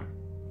bad sign.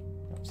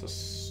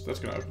 That's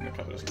going to open the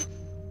cupboard, isn't it?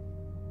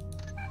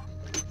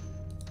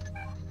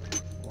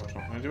 Or it's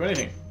not going to do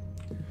anything.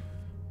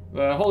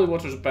 The holy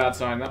water is a bad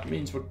sign. That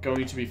means we're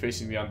going to be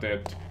facing the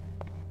undead.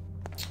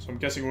 So I'm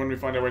guessing when we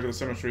find our way to the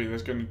cemetery,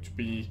 there's going to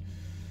be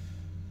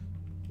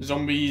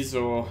zombies,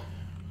 or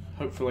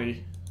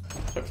hopefully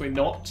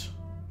not.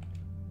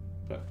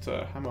 But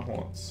hammer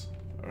horns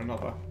are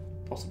another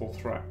possible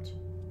threat.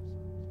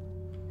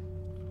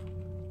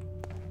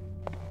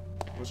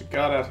 There was a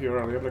guard out here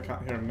earlier, but I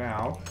can't hear him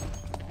now.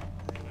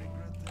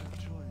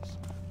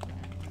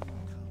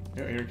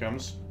 Yeah, here he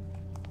comes.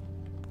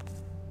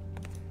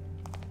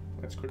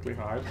 Let's quickly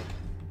hide.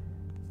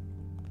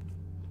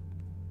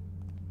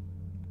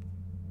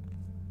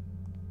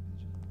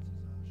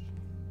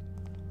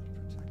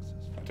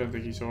 I don't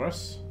think he saw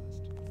us.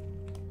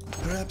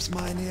 Perhaps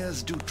mine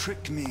ears do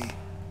trick me.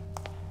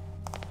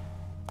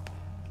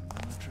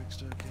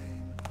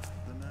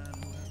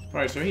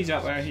 Right, so he's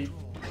out there. He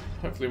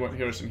hopefully won't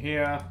hear us in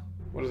here.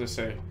 What does this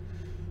say?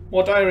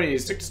 More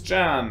diaries. 6th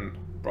Jan.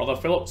 Brother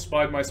Philip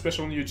spied my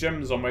special new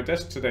gems on my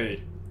desk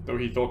today, though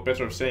he thought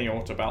better of saying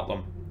aught about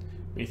them.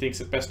 He thinks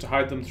it best to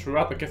hide them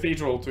throughout the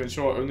cathedral to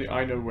ensure only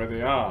I know where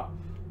they are.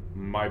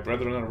 My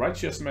brethren are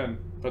righteous men,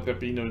 but there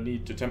be no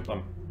need to tempt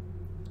them.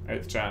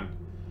 8th Jan.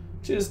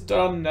 'Tis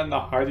done, and the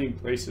hiding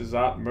places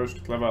art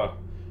most clever.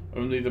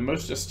 Only the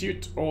most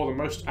astute or the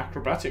most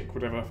acrobatic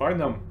would ever find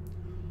them.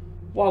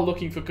 While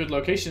looking for good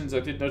locations,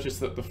 I did notice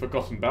that the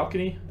forgotten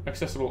balcony,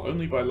 accessible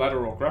only by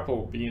ladder or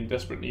grapple, be in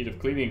desperate need of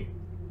cleaning.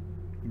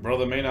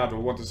 Brother Maynard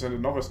will want to send a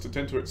novice to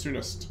tend to it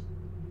soonest.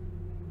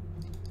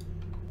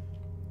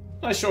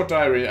 Nice short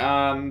diary,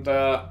 and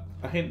a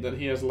hint that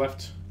he has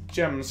left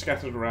gems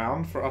scattered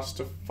around for us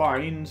to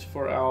find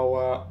for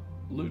our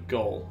loot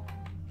goal.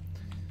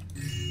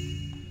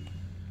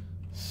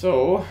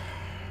 So,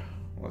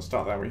 let's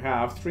start there. We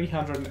have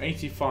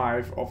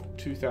 385 of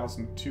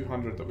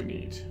 2,200 that we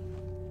need.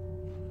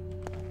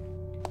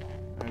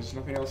 There's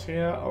nothing else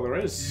here. Oh, there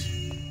is.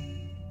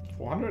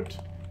 400.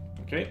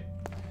 Okay.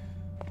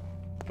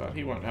 But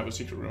he won't have a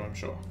secret room, I'm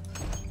sure.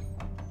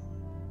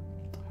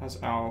 Has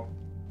our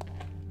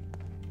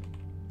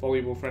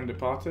voluble friend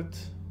departed?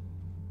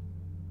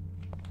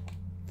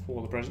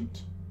 For the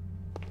present.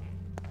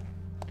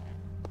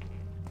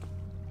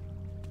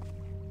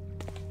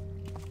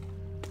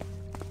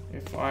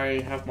 If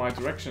I have my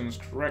directions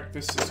correct,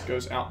 this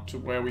goes out to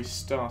where we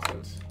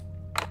started.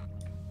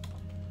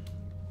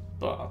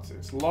 But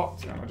it's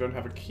locked, and I don't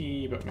have a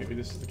key, but maybe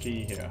this is the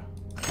key here.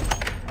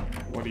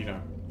 What do you know?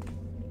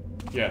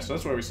 Yeah, so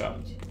that's where we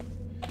started.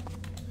 Let's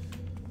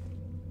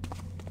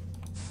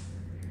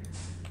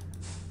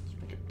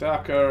make it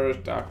darker.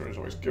 Darker is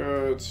always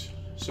good.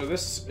 So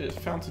this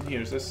fountain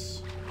here, is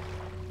this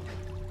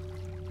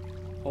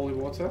holy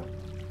water?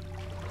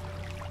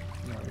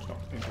 No, it's not.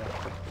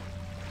 Exactly.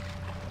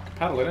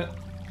 Paddle in it.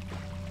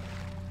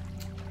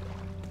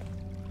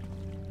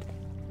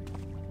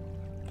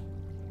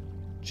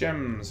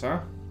 Gems,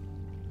 huh?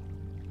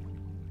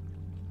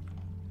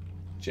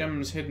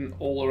 Gems hidden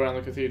all around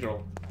the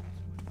cathedral.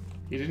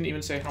 He didn't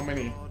even say how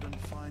many. And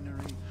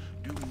finery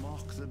do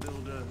mock the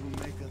builder who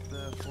maketh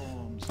their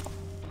forms,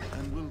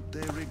 and will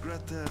they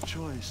regret their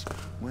choice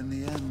when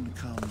the end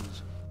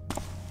comes.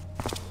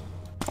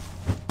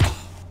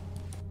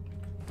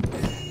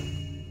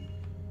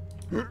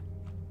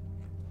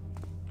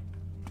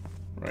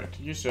 Right,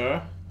 you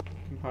sir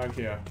can hide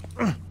here.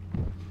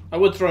 I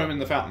would throw him in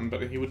the fountain,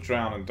 but he would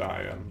drown and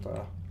die, and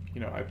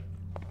you know, I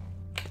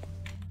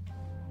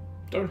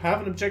don't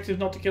have an objective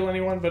not to kill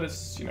anyone, but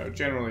it's, you know,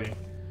 generally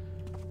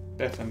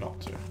better not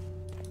to.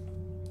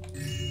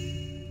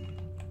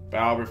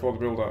 Bow before the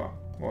builder,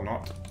 or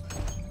not.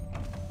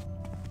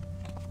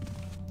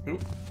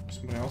 Oop,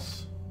 something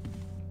else.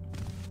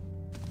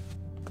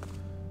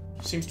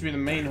 Seems to be the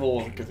main hall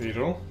of the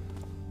cathedral.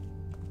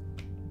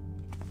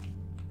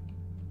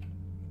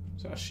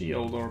 Is that a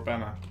shield or a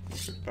banner?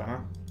 Looks like a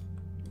banner.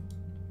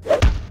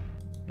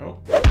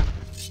 Nope.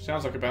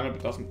 Sounds like a banner,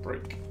 but doesn't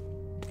break.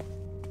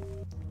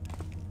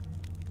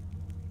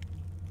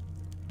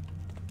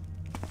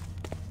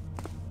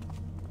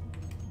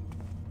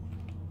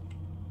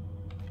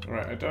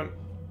 Alright, I don't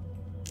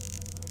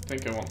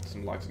think I want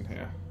some light in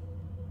here.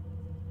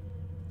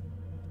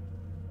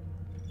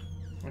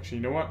 Actually,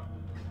 you know what?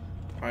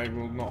 I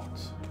will not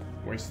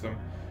waste them.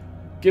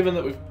 Given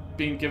that we've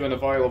been given a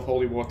vial of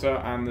holy water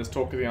and there's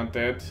talk of the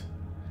undead,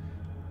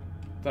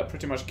 that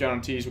pretty much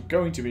guarantees we're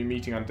going to be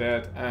meeting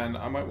undead, and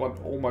I might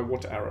want all my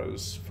water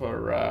arrows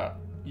for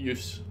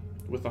use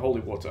with the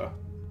holy water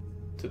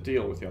to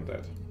deal with the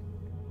undead.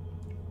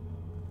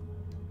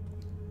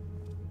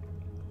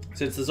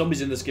 Since the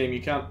zombies in this game,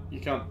 you can't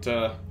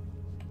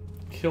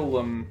kill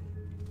them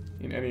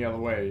in any other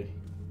way.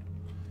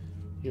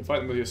 You can fight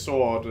them with your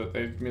sword, but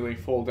they merely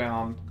fall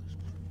down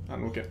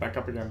and will get back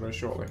up again very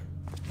shortly.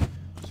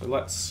 So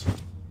let's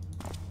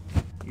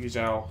use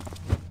our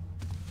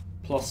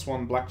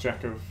 +1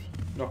 blackjack of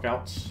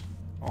knockouts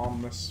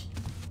on this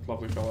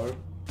lovely fellow.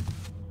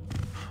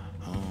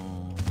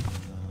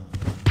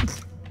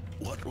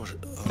 What was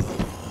it?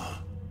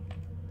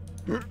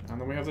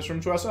 And then we have this room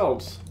to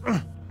ourselves.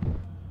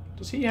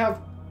 Does he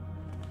have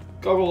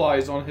goggle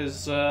eyes on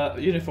his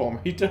uniform?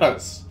 He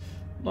does.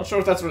 Not sure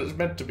if that's what it's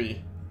meant to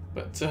be,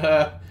 but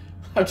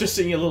I'm just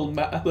seeing a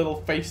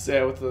little face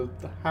there with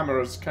the hammer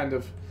as kind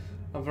of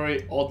a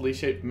very oddly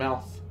shaped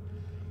mouth,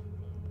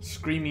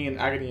 screaming in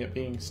agony at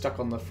being stuck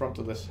on the front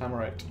of this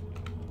hammerite.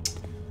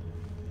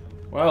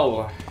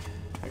 Well,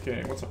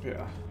 okay, what's up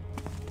here?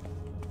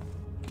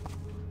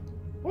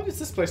 Why does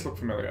this place look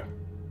familiar?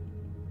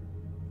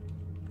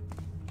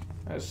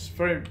 It's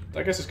very...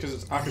 I guess it's because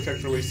it's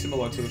architecturally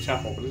similar to the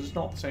chapel, but it's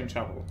not the same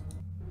chapel.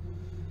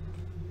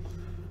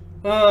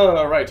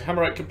 Right,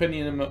 Hammerite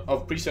Compendium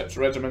of Precepts,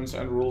 Regiments,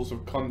 and Rules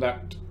of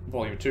Conduct,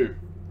 Volume 2.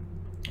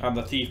 And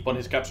the thief, upon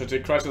his capture,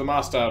 did cry to the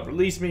master,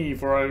 "Release me,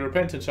 for I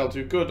repent and shall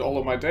do good all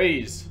of my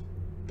days."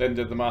 Then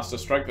did the master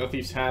strike the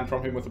thief's hand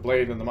from him with the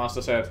blade, and the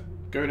master said,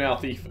 "Go now,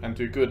 thief, and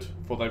do good,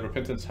 for thy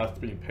repentance hath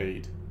been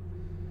paid."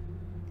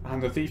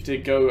 And the thief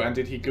did go, and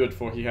did he good,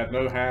 for he had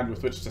no hand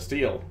with which to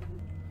steal.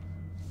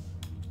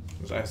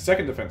 Was that his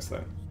second defense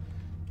then?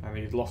 And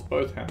he'd lost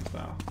both hands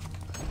now.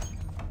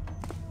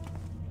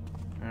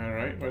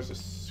 Alright, where's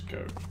this go?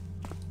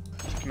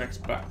 It connects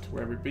back to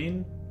where we've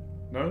been?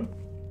 No?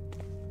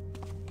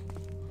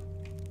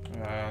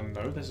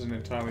 No, this is an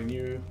entirely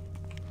new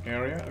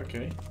area,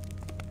 okay.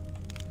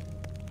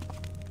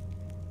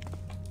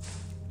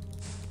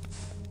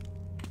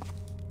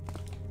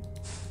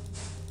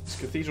 This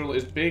cathedral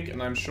is big,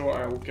 and I'm sure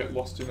I will get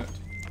lost in it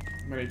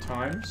many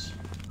times.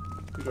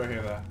 Who do I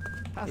hear there?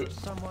 Has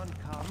someone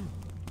come?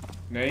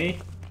 Nay.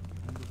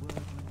 And the word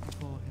went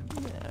before him.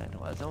 Yeah, it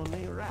was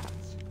only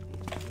rats.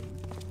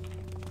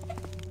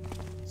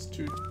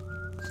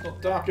 It's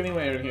not dark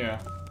anywhere in here.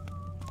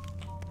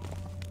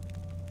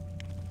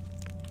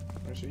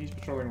 Right, so he's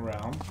patrolling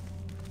around.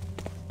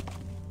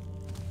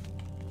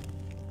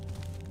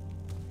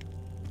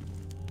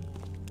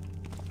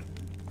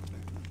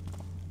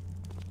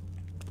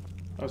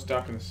 Oh, it's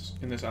dark in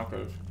this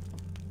alcove.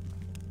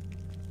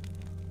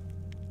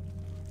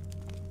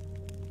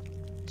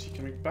 Is he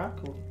coming back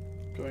or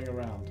going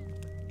around?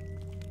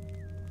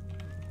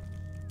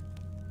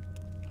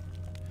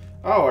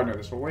 Oh, I know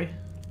this hallway.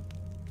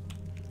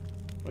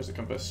 Where's the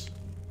compass?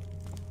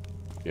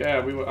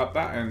 Yeah, we were at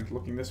that end,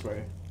 looking this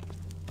way.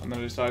 And then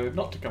I decided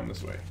not to come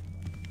this way.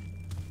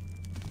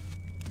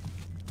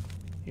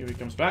 Here he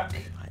comes back.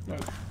 No,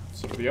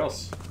 somebody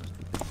else.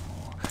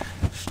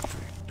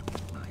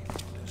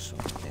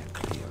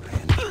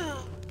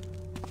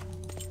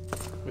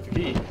 With the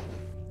key.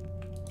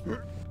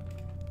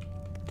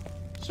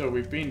 So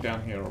we've been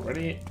down here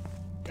already.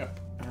 Yep,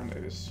 and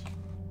it is...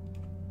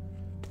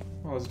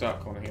 well, there's a dark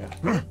corner here.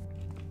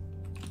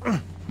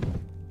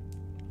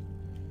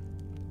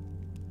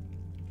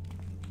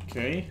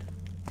 Okay.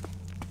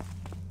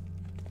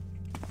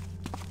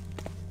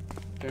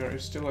 There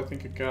is still, I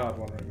think, a guard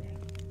wandering.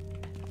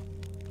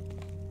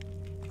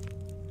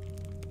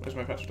 Where's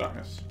my patch of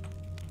darkness?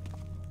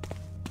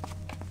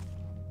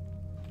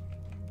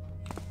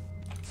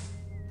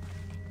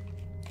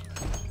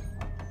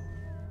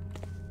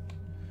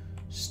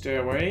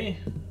 Stairway.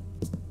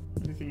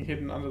 Anything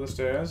hidden under the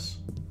stairs?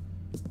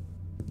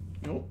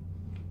 Nope.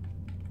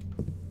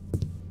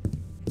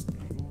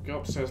 go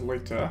upstairs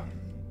later.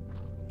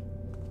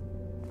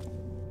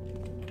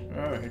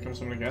 Oh, here comes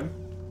someone again.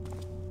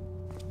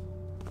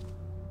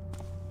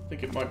 I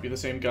think it might be the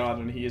same guard,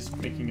 and he is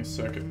making a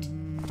circuit.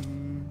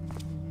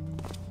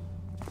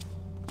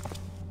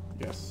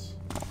 Yes.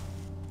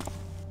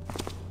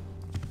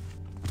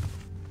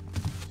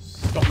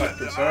 Stop that,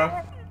 good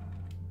sir.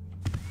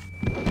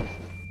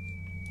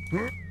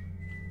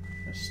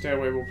 A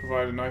stairway will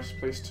provide a nice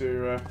place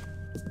to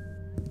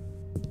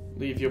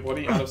leave your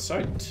body out of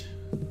sight.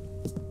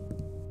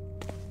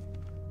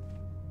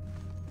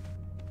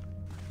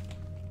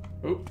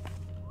 Oh.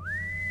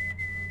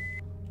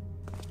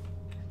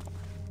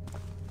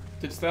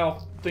 Didst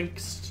thou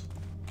thinkst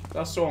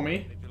thou saw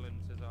me?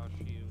 Vigilance is our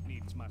shield.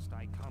 Needs must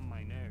I calm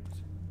my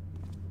nerves.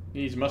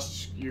 Needs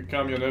must you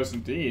calm your nerves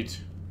indeed.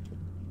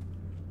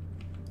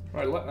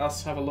 Right, let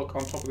us have a look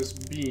on top of this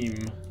beam.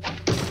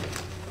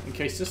 In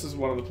case this is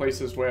one of the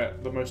places where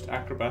the most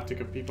acrobatic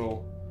of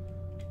people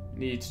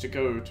needs to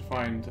go to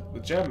find the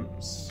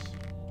gems.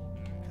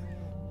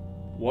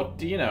 What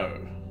do you know?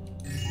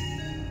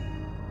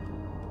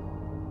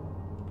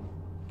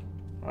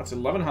 That's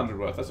 1100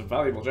 worth. That's a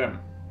valuable gem.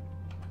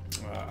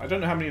 I don't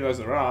know how many of those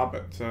there are,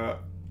 but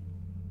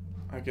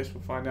I guess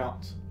we'll find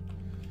out.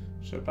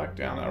 So back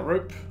down our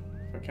rope,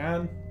 if I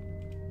can.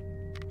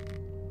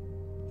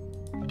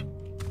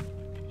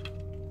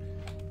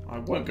 I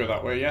won't go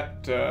that way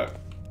yet,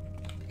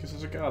 because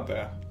there's a guard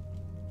there.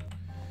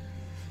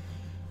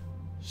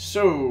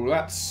 So,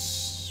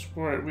 that's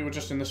where we were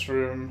just in this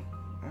room,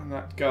 and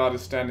that guard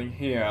is standing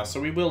here. So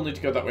we will need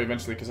to go that way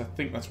eventually, because I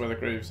think that's where the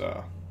graves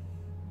are.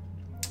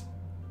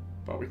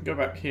 But we can go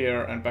back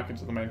here and back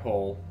into the main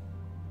hall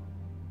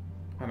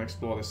and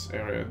explore this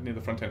area near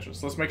the front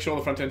entrance. Let's make sure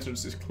the front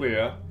entrance is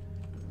clear,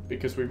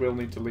 because we will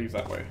need to leave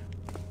that way.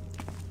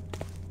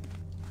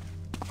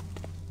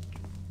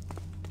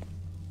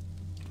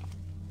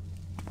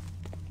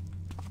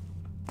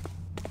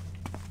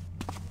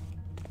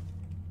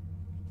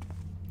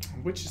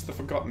 Which is the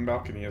forgotten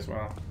balcony as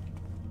well?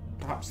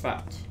 Perhaps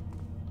that.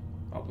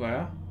 Up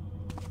there.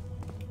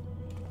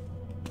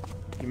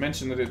 You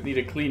mentioned that it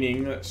needed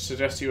cleaning. That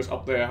suggests he was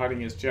up there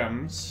hiding his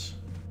gems.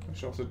 I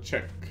should also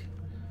check.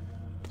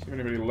 See if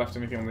anybody left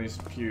anything on these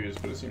pews,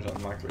 but it seems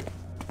unlikely.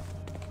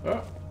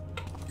 Oh!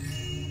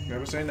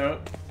 Never say no.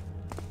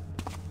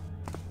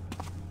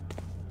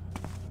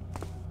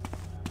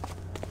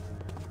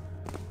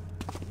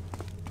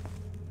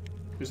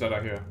 Who's that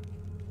out here?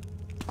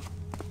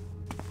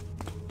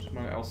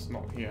 Someone else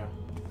not here.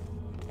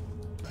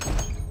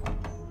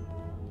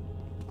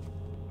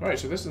 Right,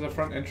 so this is the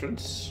front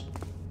entrance.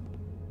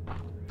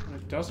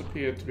 It does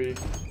appear to be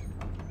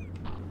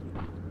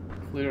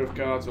clear of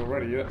guards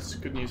already. That's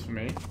good news for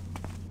me.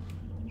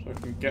 So I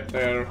can get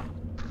there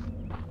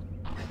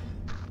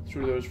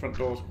through those front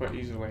doors quite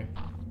easily.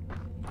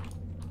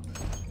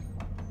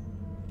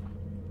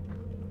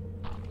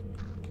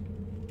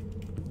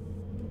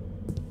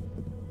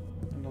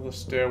 Another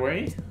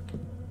stairway.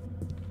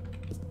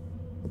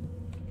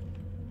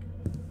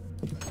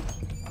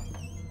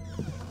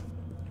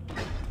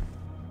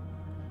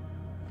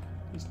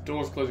 This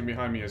door's closing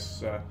behind me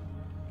is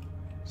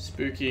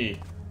spooky.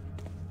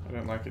 I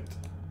don't like it.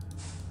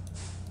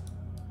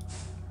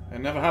 It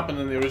never happened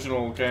in the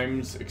original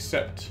games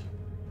except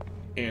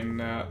in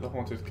the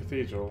haunted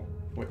cathedral,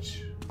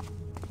 which,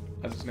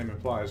 as its name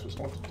implies, was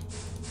haunted.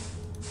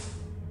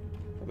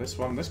 But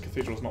this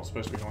cathedral is not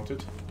supposed to be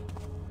haunted.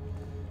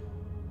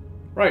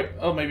 Right,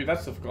 oh maybe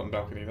that's the forgotten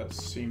balcony. That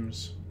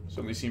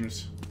certainly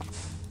seems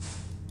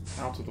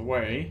out of the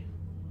way.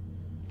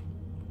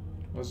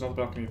 There's another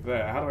balcony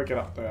there. How do I get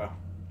up there?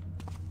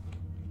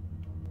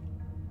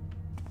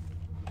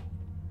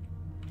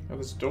 Oh,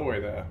 there's a doorway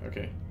there.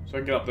 Okay, so I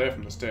can get up there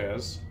from the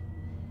stairs.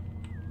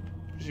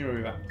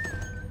 Presumably that.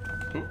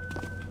 Oop.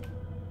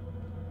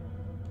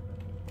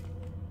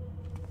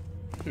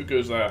 Who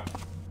goes there?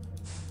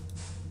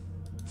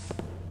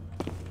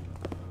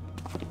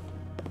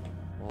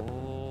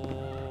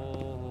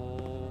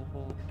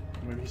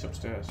 Maybe he's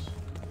upstairs.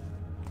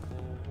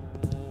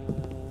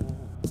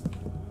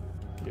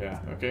 Yeah,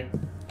 okay.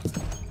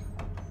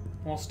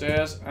 More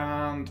stairs,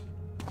 and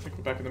I think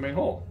we're back in the main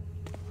hall.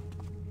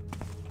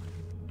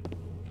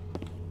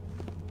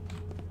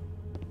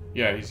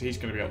 Yeah, he's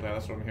going to be up there,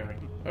 that's what I'm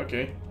hearing.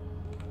 Okay.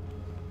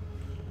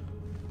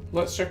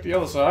 Let's check the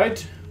other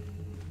side.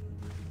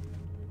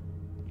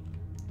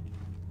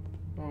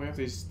 Oh, we have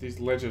these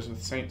ledgers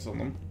with saints on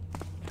them.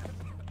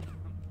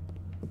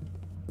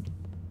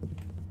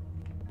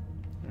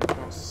 I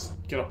can't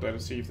get up there to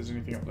see if there's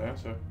anything up there,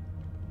 so...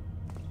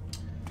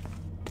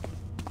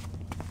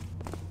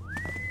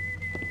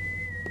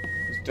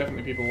 There's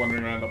definitely people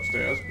wandering around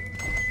upstairs, but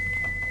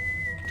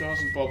it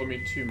doesn't bother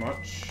me too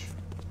much.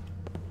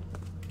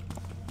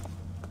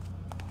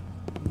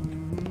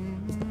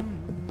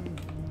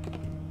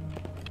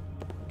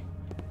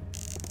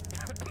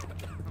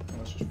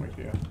 Let's just wait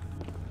here.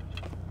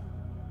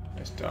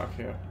 It's dark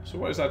here. So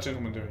what is that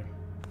gentleman doing?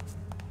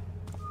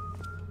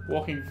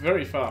 Walking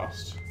very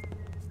fast.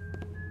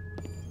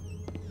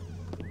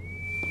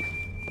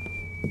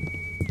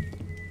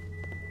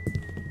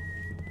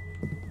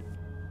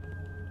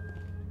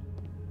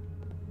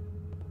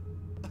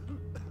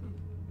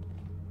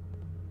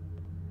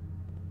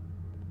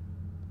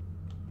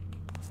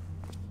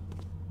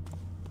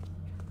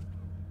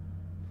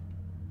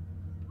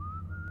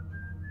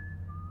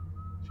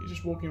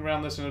 just walking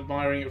around this and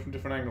admiring it from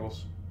different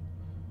angles.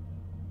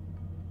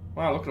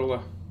 Wow, look at all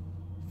the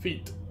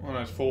feet. Oh no,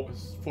 it's four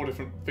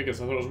different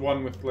figures. I thought it was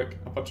one with like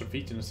a bunch of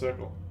feet in a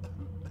circle.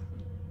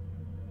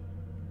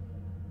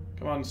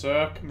 Come on,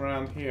 sir, come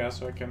around here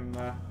so I can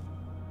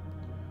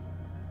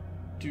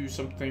do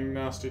something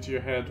nasty to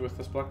your head with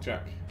this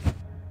blackjack.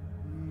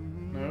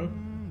 No?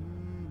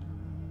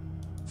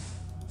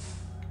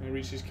 Can I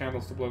reach these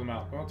candles to blow them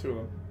out? Well, 2 of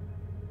them.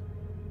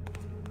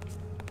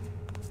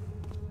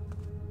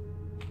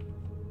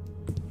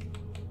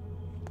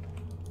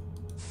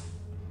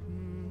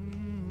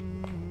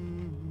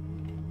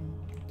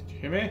 Did you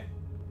hear me?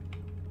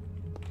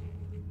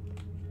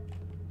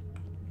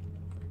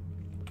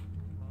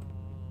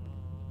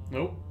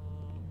 Nope.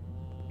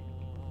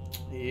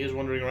 He is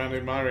wandering around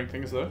admiring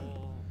things though.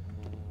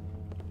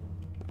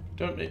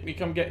 Don't make me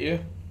come get you,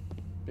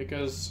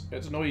 because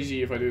it's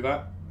noisy if I do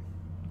that.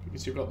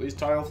 Because you've got these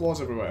tile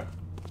floors everywhere.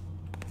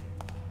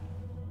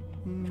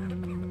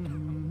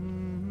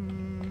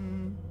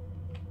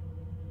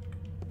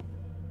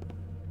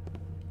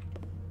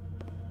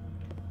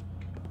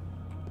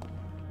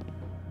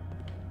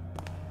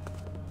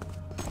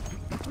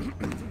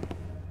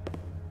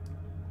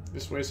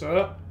 This way,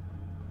 sir.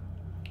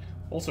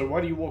 Also, why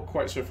do you walk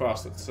quite so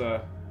fast? That's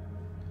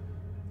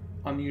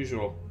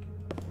unusual.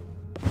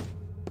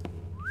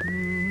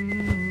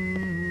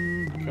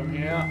 Come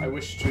here. I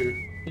wish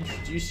to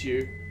introduce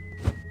you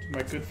to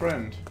my good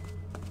friend.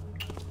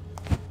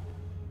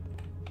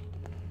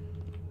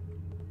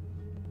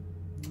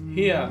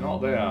 Here,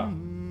 not there.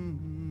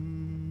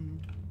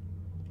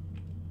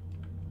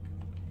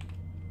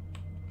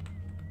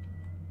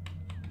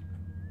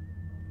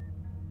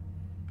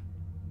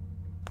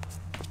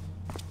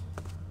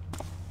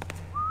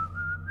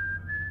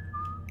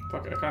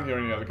 Fuck it, I can't hear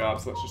any other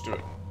guards, let's just do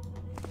it.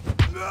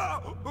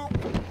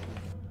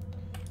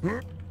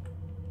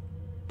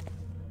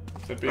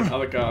 If there'd been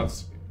other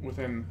guards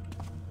within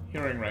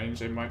hearing range,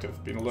 they might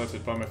have been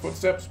alerted by my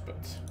footsteps,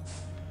 but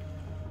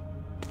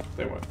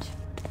they weren't.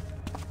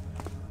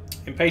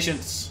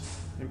 Impatience.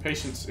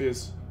 Impatience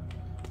is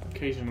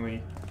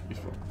occasionally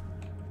useful.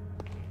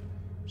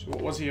 So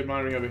what was he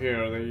admiring over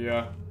here?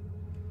 The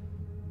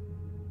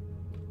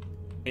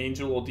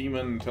angel or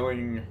demon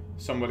telling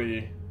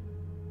somebody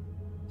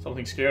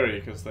something scary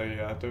because they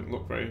don't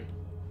look very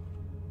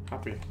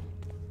happy.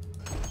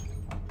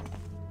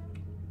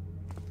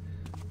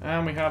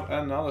 And we have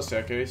another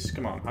staircase.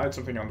 Come on, hide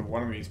something under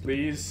one of these,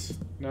 please.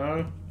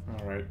 No?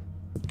 Alright.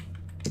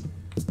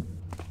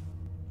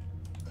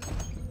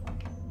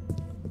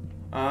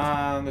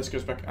 And this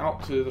goes back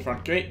out to the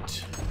front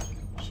gate.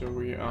 So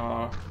we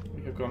have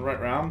gone right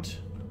round.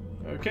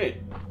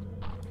 Okay.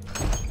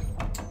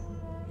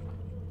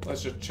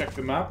 Let's just check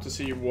the map to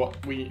see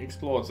what we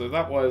explored. So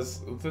that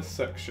was this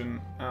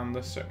section and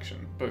this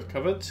section, both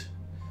covered.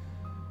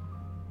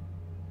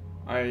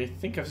 I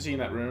think I've seen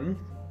that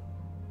room.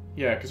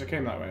 Yeah, because I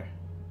came that way.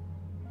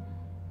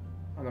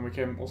 And then we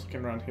also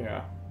came around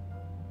here.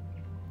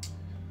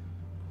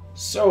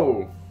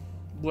 So,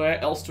 where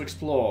else to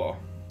explore?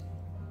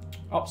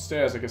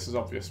 Upstairs, I guess, is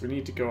obvious. We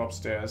need to go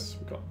upstairs.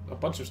 We've got a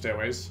bunch of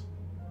stairways.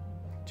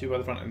 2 by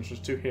the front entrance,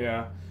 2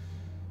 here.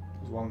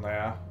 There's 1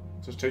 there.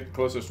 Just take the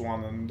closest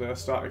one and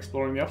start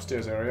exploring the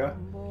upstairs area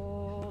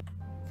for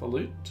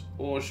loot,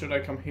 or should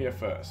I come here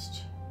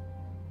first?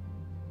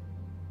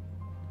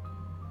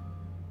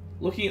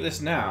 Looking at this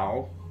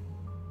now,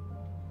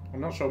 I'm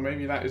not sure,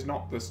 maybe that is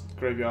not the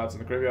graveyards,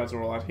 and the graveyards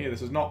are all out here.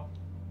 This is not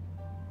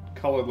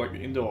coloured like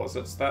the indoors.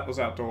 That was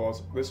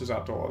outdoors, this was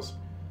outdoors.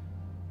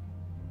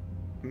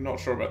 I'm not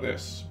sure about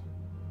this,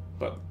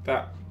 but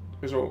that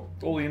is all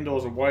the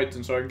indoors are white,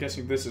 and so I'm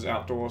guessing this is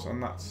outdoors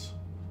and that's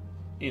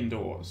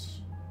indoors.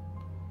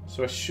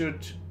 So I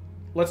should...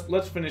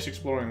 Let's finish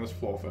exploring this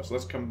floor first.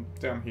 Let's come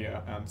down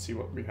here and see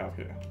what we have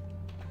here.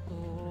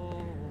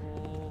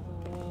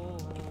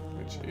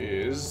 Which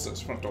is... That's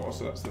the front door,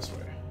 so that's this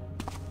way.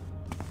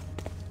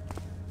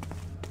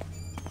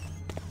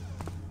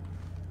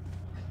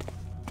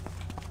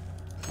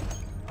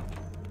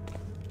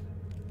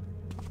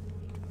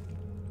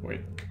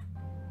 Wait.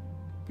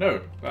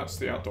 No, that's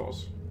the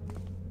outdoors.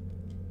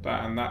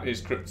 And that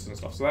is crypts and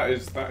stuff. So that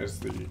is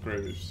the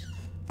graves.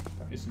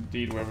 That is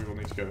indeed where we will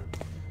need to go.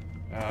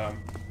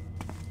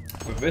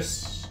 So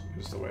this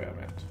is the way I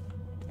meant.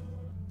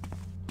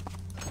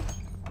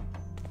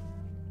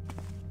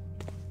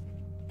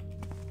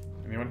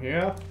 Anyone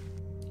here?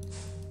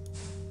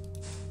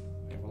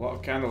 We have a lot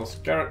of candles.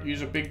 Garrett,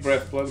 use a big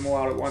breath. Blow them all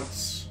out at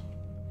once.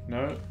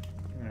 No?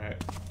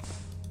 Alright.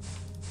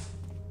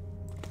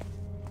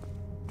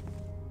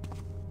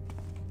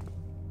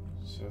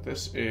 So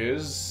this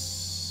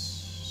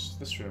is...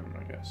 this room,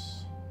 I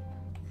guess.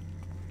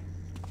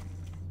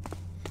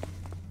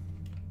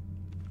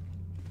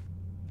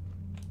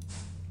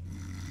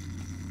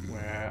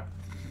 Where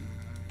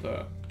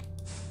the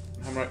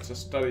Hamrites are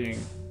studying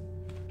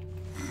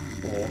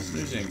or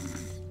snoozing.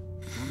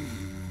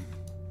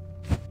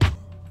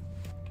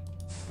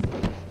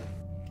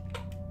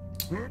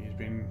 He's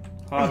been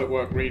hard at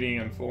work reading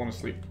and fallen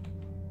asleep.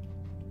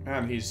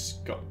 And he's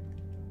got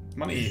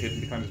money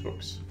hidden behind his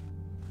books.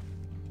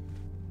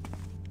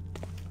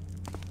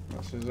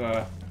 This is,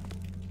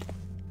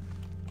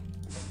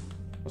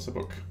 what's the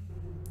book?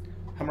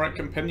 Hammerite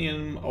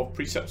Compendium of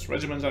Precepts,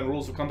 Regimens, and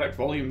Rules of Conduct,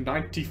 Volume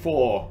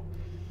 94.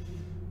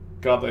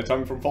 Guard thy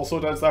tongue from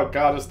falsehood as thou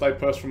guardest thy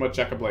purse from a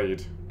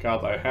jackerblade.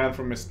 Guard thy hand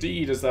from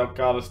misdeed as thou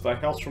guardest thy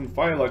house from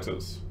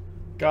violators.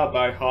 Guard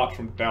thy heart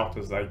from doubt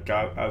as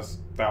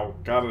thou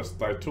guardest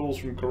thy tools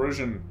from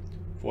corrosion.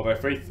 For thy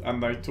faith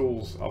and thy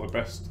tools are the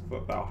best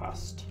that thou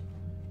hast.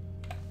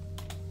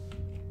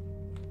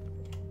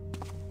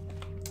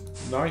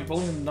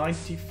 Volume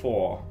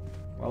 94.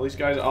 Well, these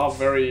guys are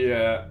very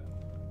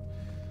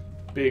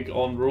big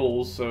on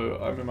rules, so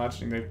I'm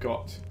imagining they've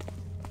got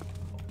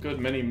a good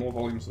many more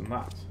volumes than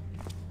that.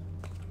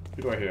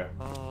 Who do I hear?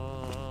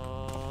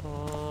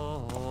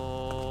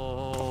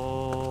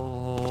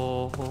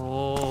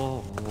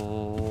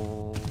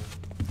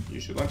 You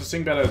should learn to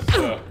sing better,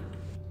 sir.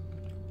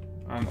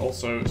 And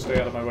also, stay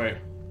out of my way.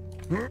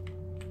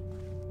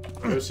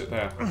 Go sit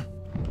there.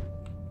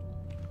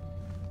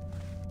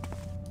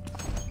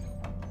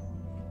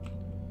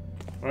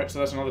 Right, so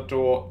that's another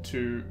door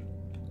to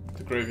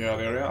the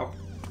graveyard area. I'll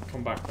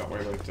come back that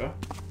way later.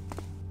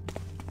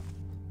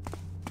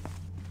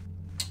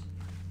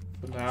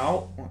 For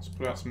now, let's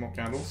put out some more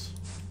candles.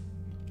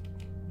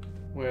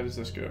 Where does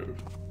this go?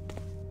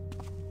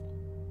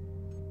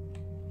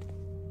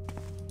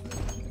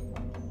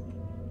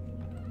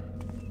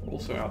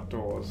 Also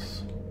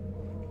outdoors.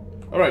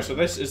 Alright, so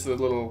this is the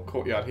little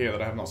courtyard here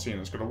that I have not seen.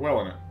 It's got a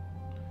well in it.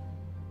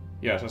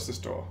 Yeah, that's this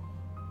door.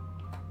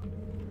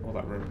 Or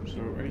that room. So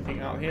anything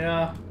out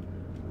here?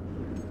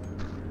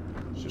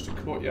 It's just a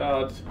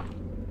courtyard,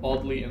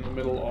 oddly in the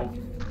middle of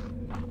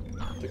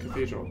the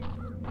cathedral.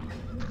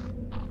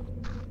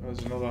 There's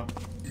another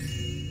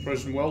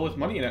frozen well with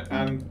money in it,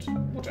 and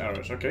what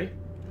arrows? Okay,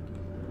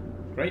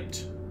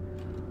 great,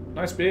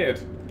 nice beard.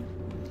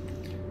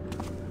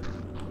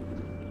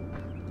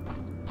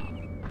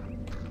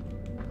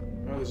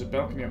 Oh, there's a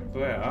balcony up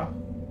there,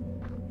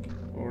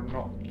 or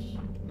not?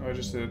 No,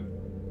 just a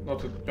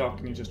not a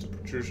balcony, just a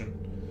protrusion.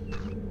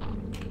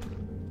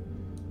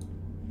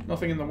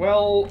 Nothing in the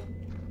well.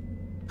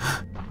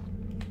 I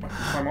can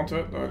climb onto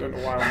it, though I don't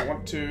know why I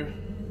want to.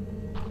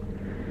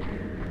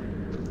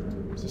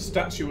 There's a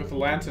statue with a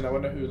lantern. I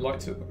wonder who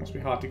lights it. That must be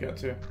hard to get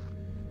to.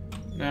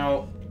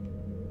 Now,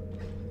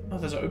 oh,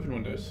 there's open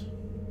windows.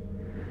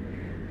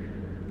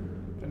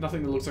 And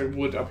nothing that looks like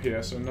wood up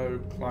here, so no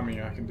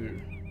climbing I can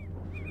do.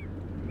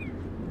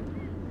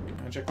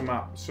 And check the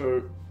map.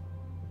 So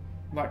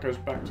that goes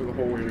back to the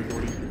hallway we've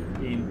already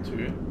been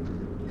to.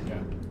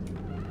 Yeah.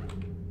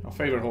 Our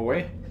favourite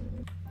hallway.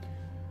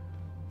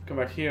 Come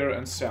back here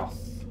and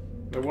south.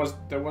 There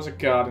was a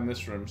guard in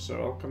this room,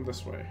 so I'll come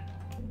this way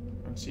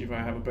and see if I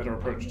have a better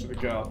approach to the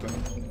guard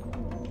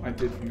than I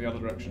did from the other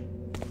direction.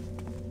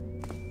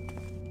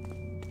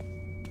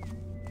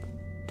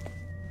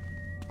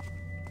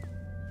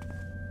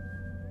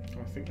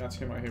 I think that's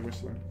him I hear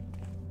whistling.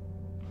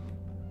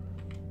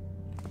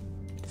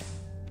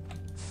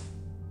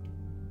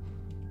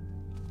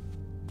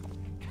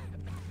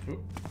 Oh.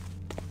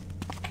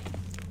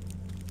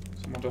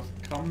 Someone doth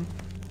come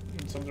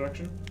in some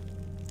direction.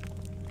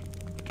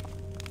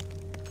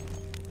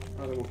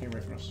 Oh, they're walking away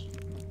from us.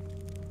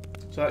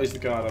 So that is the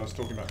guard I was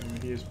talking about,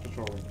 and he is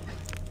patrolling.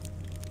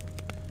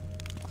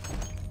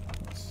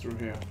 What's through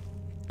here?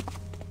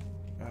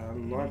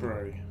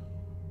 Library.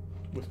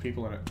 With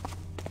people in it.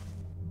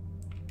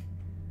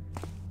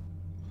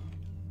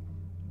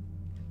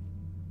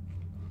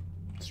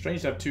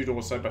 Strange to have two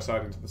doors side by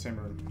side into the same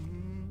room.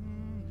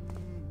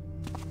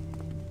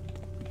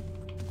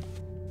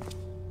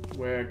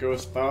 Where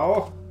goest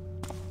thou?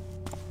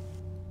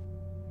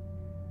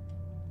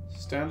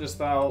 Standest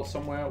thou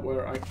somewhere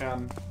where I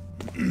can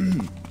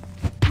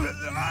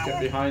get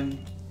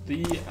behind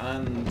thee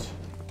and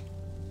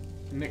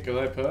nick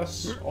thy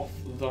purse off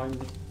thine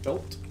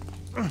belt?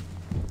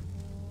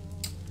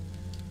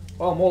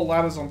 Well, more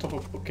ladders on top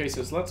of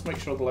bookcases. Let's make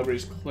sure the library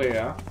is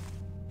clear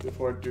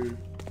before I do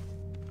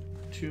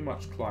too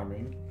much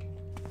climbing.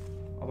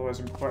 Otherwise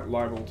I'm quite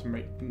liable to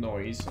make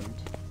noise and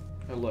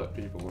alert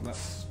people, and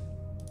that's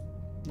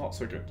not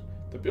so good.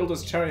 The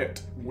builder's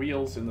chariot,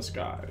 wheels in the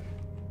sky.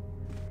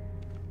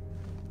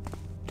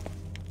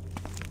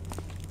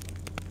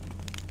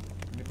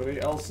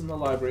 Anybody else in the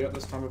library at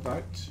this time of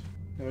night?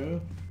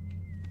 No?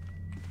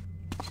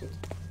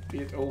 Be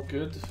it all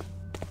good?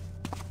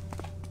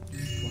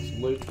 Let's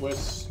loot.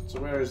 So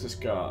where is this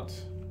guard?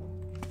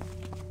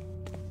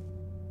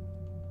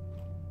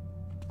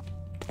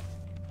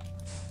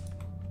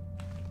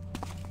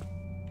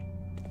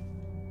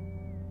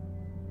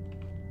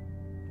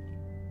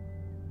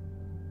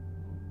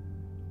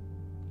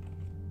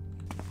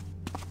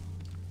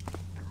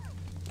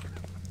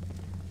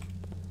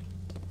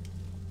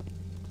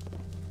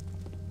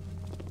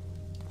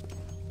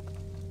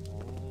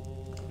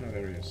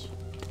 There he is.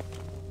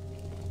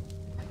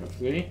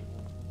 Hopefully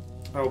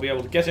I will be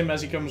able to get him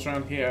as he comes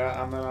around here,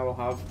 and then I will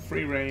have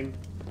free reign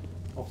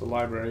of the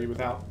library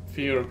without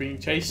fear of being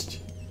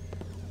chased.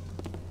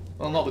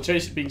 Well, not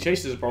being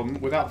chased is a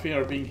problem, without fear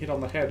of being hit on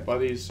the head by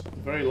these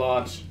very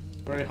large,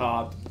 very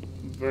hard,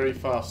 very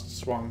fast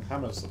swung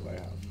hammers that they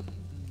have.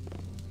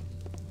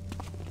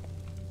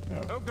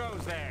 Who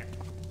goes there?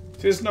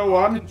 'Tis no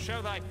one.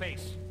 Show thy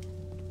face.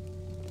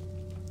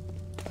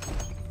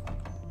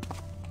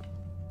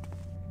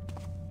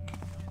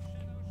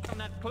 I'm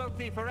not cloak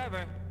thee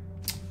forever.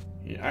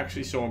 He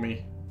actually saw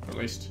me, at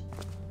least.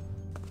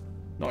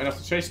 Not enough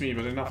to chase me,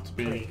 but enough to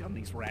be... Prey on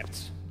these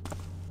rats.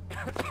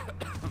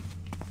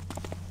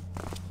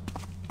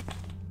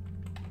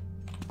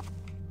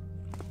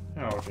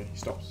 Oh, okay, he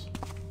stops.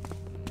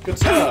 Good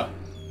sir!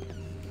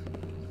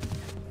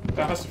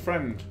 Thou hast a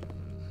friend.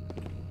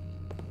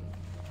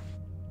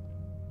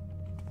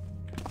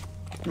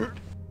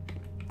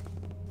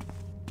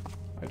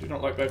 I do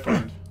not like thy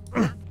friend.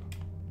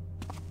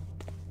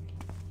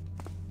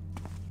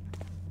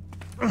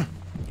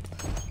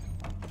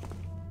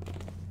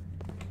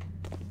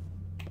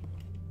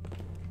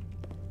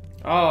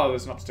 Oh,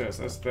 there's an upstairs.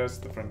 There's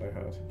the friend I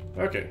heard.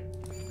 Okay.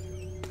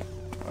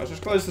 I'll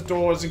just close the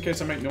doors in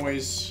case I make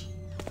noise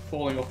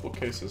falling off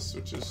bookcases,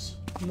 which is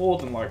more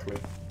than likely.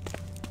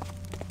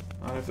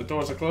 And if the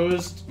doors are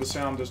closed, the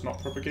sound does not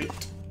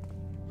propagate.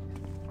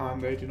 And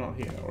they do not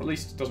hear. Or at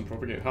least it doesn't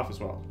propagate half as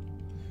well.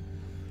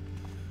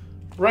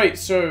 Right,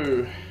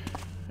 so...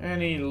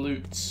 any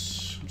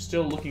loot? I'm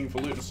still looking for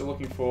loot. I'm still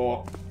looking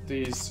for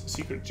these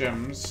secret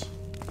gems.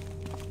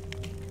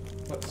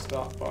 Let's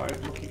start by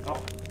looking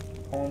up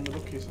on the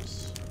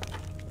bookcases.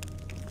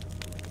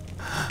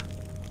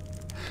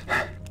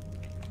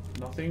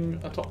 Nothing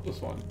atop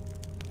this one.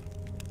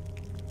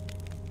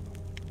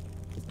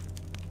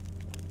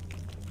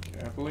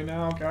 Carefully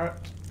now, Garrett.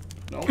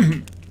 No.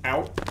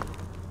 Out.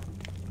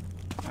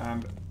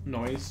 And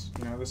noise.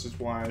 You know, this is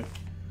why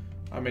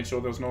I made sure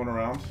there was no one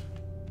around.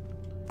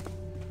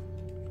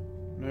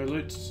 No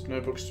loot, no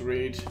books to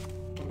read.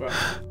 What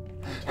about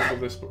on top of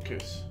this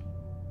bookcase?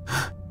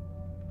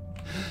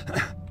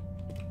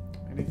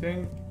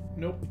 Anything?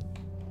 Nope.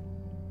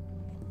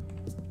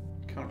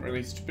 Can't really,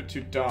 it's a bit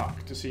too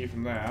dark to see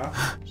from there.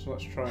 So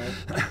let's try it.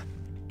 No.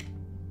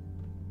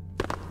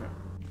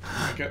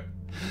 Make it.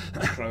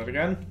 Let's try that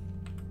again.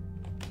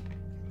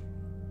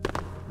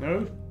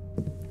 No?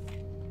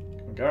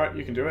 Come on, Garrett,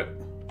 you can do it.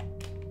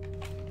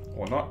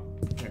 Or not.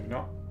 Maybe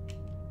not.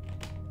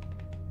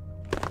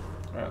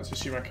 Alright, let's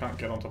assume I can't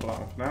get on top of that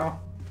one for now.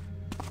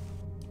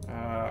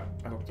 I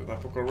looked at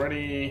that book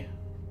already.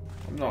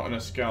 I'm not going to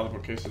scour the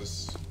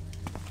bookcases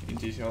in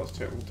detail. It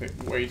will take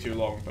way too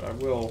long, but I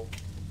will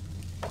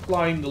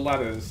climb the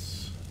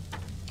ladders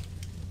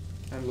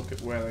and look at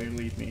where they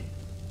lead me.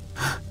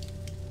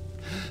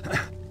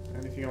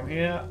 Anything on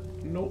here?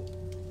 Nope.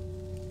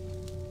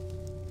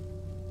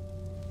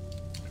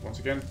 Once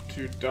again,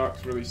 too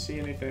dark to really see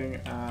anything,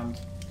 and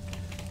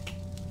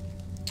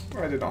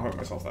I did not hurt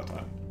myself that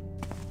time.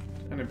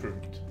 An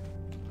improvement.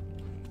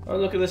 Oh,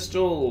 look at this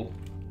stool!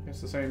 It's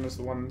the same as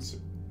the ones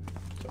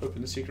to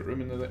open the secret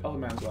room in the other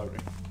man's library.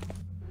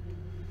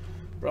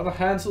 Brother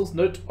Hansel's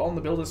note on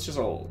the builder's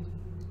chisel.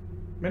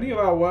 Many of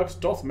our works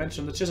doth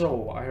mention the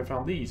chisel. I have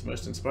found these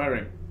most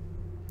inspiring.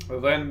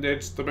 Then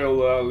did the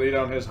builder lay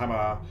down his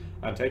hammer,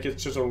 and take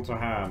his chisel to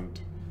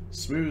hand.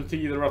 Smoothed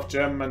he the rough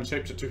gem, and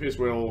shaped it to his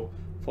will,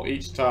 for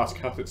each task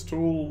hath its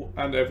tool,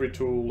 and every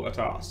tool a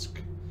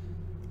task.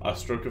 A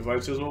stroke of thy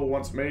chisel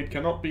once made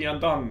cannot be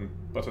undone,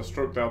 but a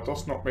stroke thou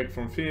dost not make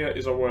from fear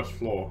is a worse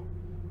flaw.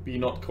 Be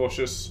not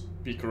cautious,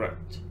 be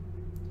correct.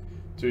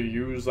 To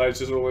use thy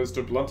chisel is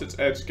to blunt its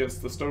edge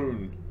against the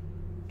stone.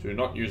 To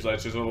not use thy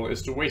chisel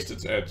is to waste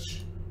its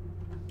edge.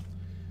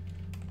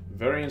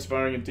 Very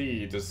inspiring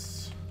indeed.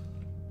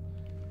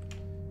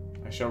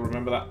 I shall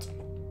remember that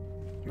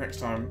next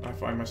time I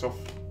find myself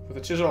with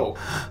a chisel.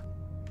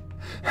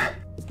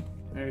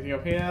 Anything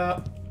up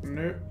here?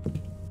 Nope.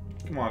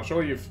 Come on,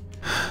 surely you've...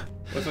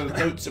 With the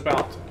notes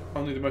about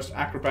only the most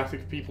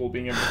acrobatic people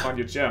being able to find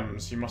your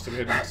gems, you must have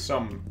hidden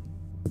some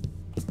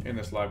in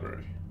this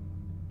library.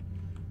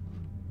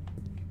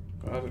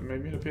 But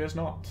maybe it appears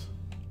not.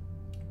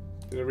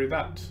 Did I read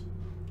that?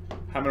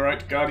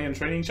 Hammerite Guardian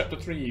Training, Chapter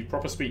 3,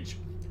 Proper Speech.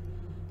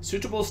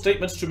 Suitable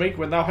statements to make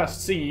when thou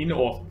hast seen,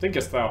 or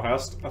thinkest thou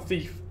hast, a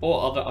thief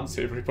or other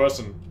unsavory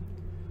person.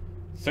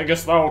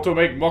 Thinkest thou to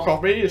make mock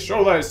of me?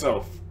 Show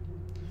thyself.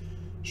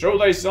 Show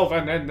thyself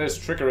and end this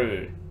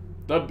trickery.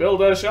 The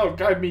builder shall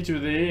guide me to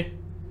thee.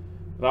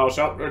 Thou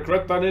shalt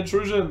regret thine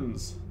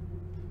intrusions.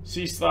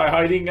 Cease thy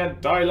hiding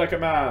and die like a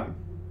man.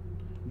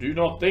 Do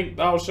not think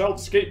thou shalt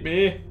escape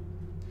me.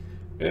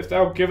 If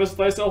thou givest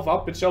thyself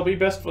up, it shall be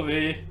best for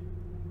thee.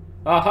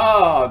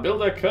 Aha!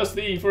 Builder, curse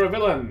thee for a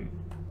villain.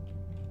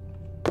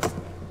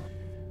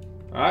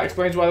 That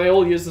explains why they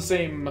all use the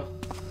same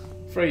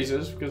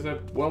phrases, because they're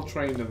well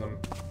trained in them.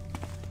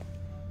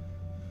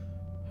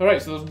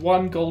 Alright, so there's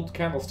one gold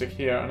candlestick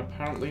here, and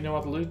apparently no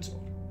other loot.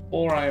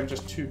 Or I am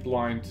just too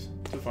blind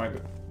to find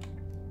it.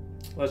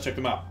 Let's check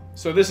them out.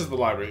 So this is the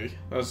library.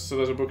 So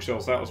there's a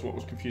bookshelf. That was what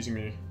was confusing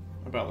me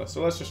about this.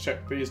 So let's just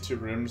check these two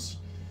rooms.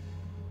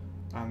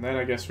 And then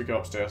I guess we go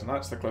upstairs, and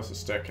that's the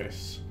closest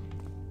staircase.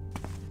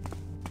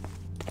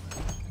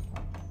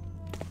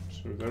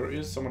 So there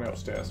is someone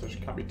upstairs,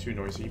 which can't be too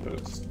noisy, but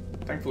it's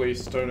thankfully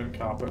stone and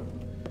carpet.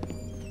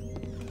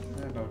 And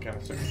another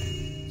canister.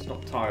 It's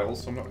not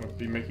tiles, so I'm not going to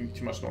be making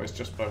too much noise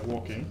just by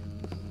walking.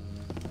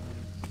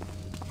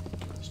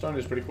 Stone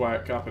is pretty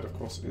quiet, carpet of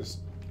course is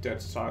dead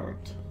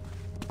silent.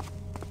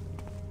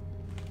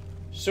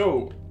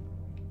 So,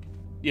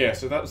 yeah,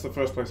 so that's the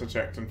first place I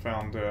checked and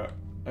found a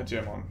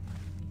gem on.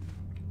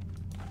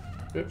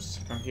 Oops,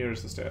 and here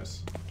is the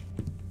stairs.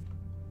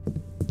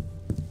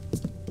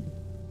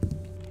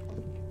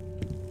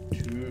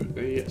 To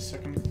the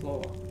second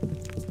floor.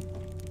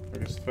 I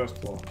guess the first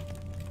floor.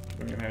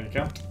 Depending on how you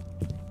count.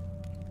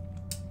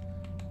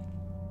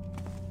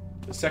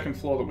 The second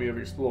floor that we have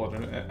explored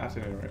at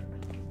any rate.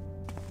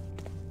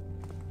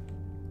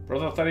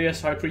 Brother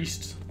Thaddeus, High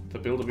Priest, the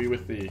builder be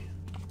with thee.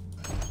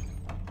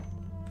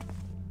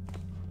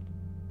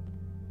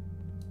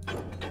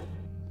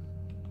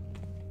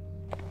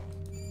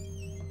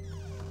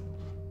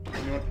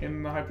 Anyone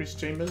in the High Priest's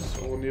chambers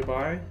or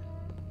nearby?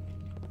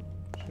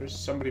 There's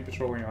somebody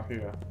patrolling out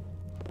here.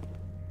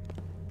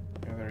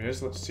 Yeah, there he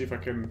is. Let's see if I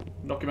can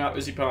knock him out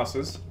as he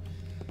passes.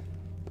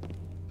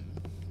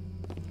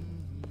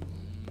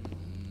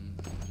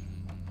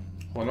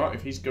 Or not,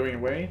 if he's going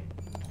away.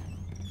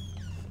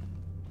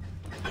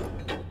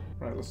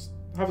 Right, let's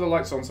have the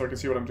lights on so I can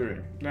see what I'm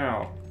doing.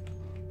 Now,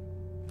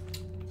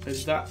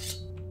 is that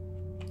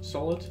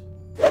solid?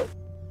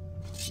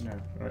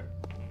 No, right.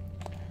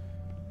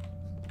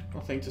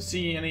 Nothing to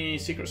see. Any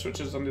secret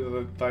switches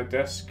under thy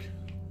desk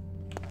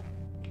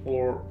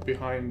or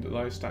behind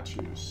thy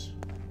statues?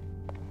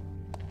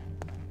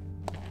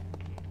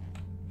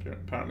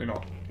 Apparently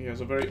not. He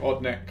has a very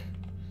odd neck.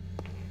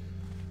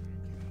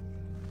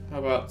 How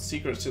about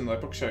secrets in thy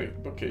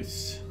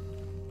bookcase?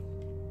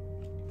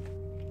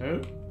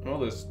 No? Well,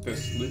 there's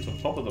loot on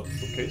top of the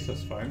bookcase,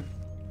 that's fine.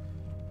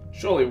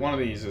 Surely one of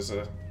these is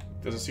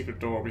there's a secret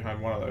door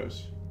behind one of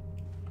those.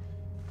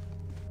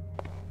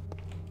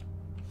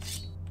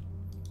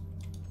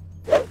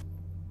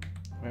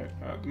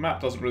 Right, the map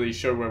doesn't really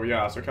show where we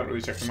are, so I can't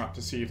really check the map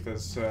to see if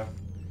there's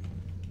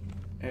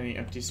any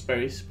empty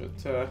space, but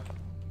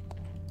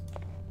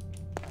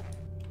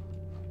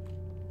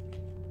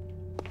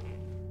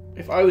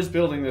if I was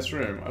building this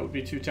room, I would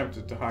be too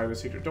tempted to hide a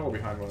secret door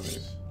behind one of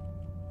these.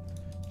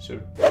 So,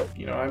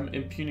 you know, I'm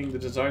impugning the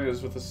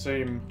designers with the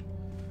same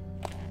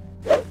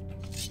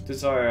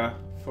desire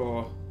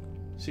for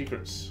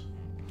secrets.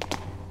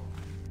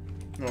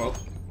 Well.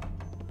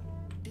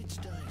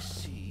 Didst I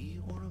see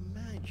or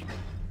imagine?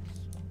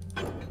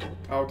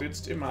 Thou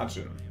didst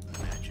imagine.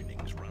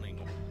 Imaginings running.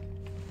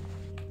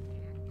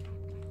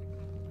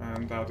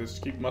 And thou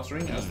didst keep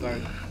muttering as thou...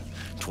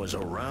 'Twas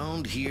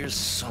around here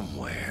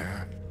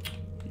somewhere.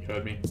 You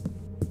heard me.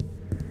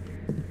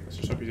 Let's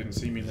just hope you didn't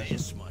see me then.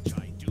 This much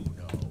I do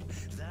know.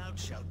 Thou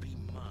shalt be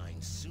mine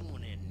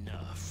soon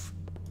enough.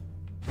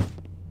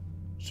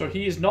 So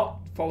he is not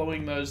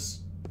following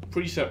those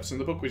precepts in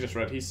the book we just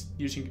read. He's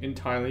using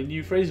entirely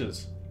new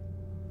phrases.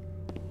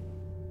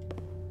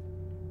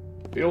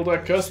 Builder,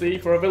 curse thee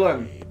for a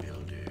villain.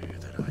 Builder,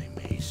 that I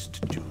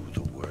mayst do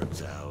the work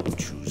thou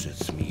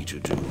choosest me to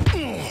do.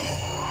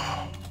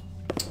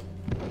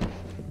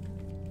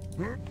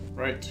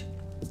 Right.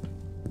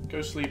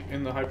 Go sleep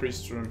in the High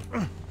Priest's room.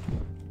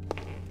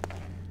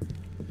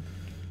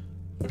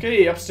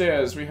 Okay,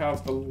 upstairs we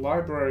have the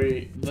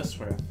library this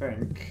way, I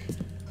think.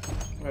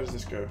 Where does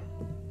this go?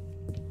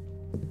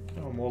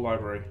 Oh, more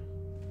library.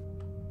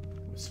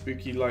 With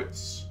spooky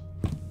lights.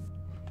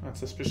 And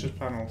suspicious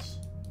panels.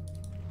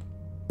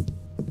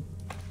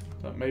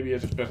 That maybe are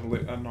just better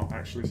lit and not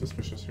actually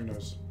suspicious, who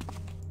knows.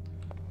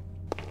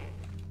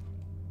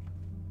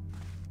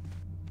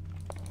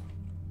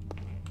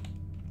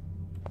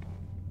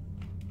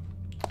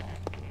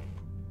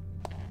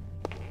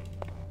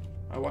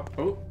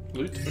 Oh,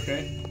 loot,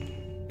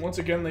 okay. Once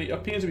again, they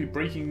appear to be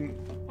breaking...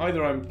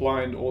 Either I'm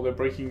blind, or they're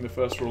breaking the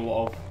first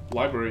rule of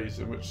libraries,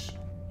 in which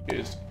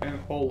is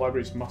all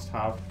libraries must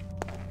have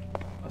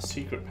a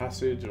secret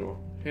passage, or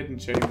hidden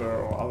chamber,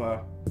 or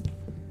other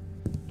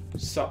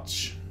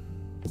such.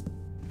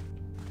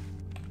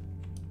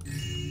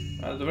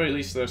 At the very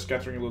least, they're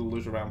scattering a little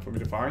loot around for me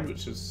to find,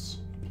 which is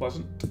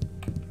pleasant.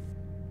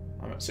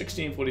 I'm at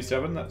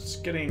 1647, that's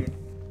getting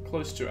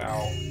close to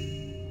our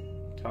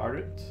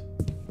target.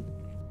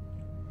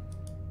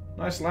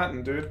 Nice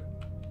lantern, dude.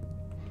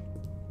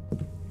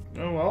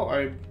 Oh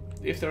well,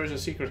 if there is a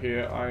secret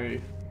here,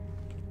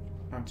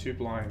 I'm too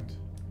blind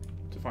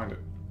to find it.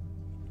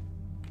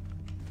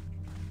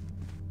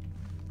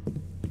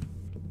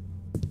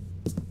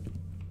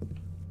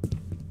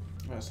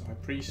 There's the High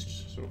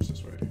Priest, so what's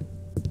this way?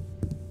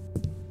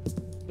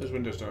 Those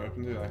windows don't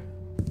open, do they?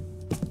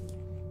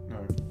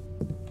 No.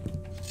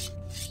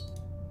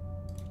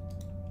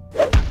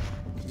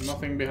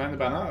 Nothing behind the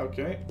banner,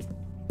 okay.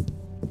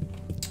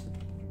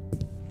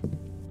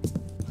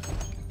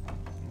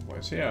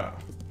 What's here?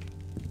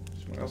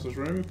 Someone else's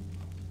room.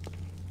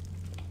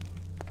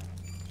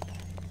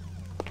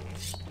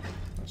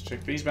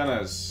 check these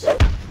banners.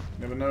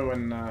 Never know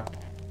when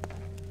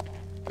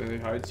they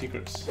hide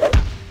secrets.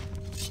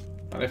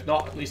 And if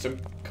not, at least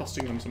I'm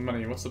costing them some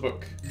money. What's the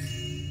book?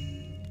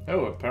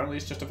 Oh, apparently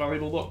it's just a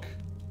valuable book.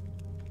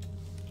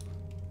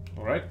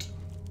 Alright.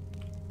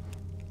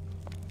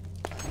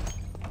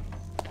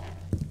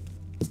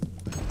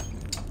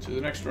 To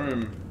the next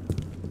room.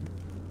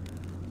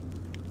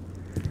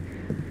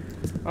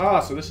 Ah,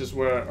 so this is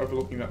where,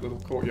 overlooking that little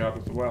courtyard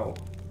with the well.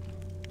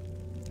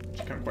 Which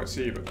I can't quite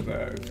see, but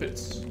it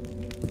fits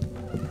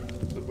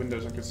the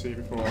windows I could see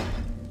before.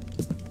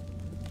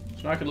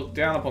 So now I can look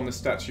down upon this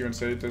statue and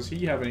say, does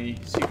he have any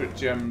secret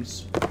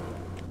gems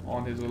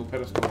on his little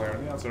pedestal there?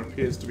 And the answer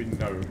appears to be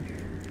no.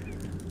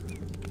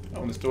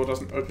 Oh, and this door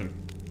doesn't open.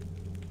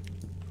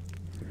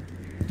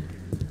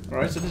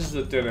 Alright, so this is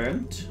a dead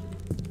end.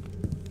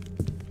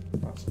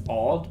 That's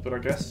odd, but I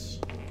guess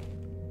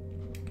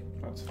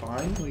that's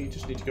fine. We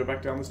just need to go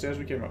back down the stairs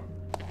we came up.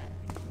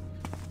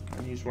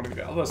 And use one of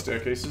the other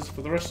staircases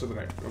for the rest of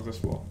this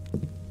floor.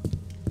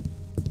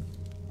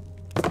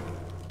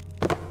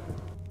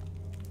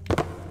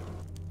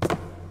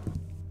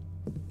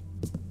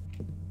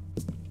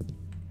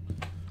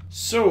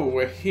 So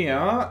we're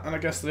here, and I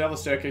guess the other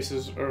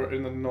staircases are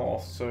in the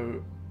north,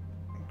 so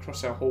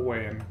cross our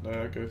hallway and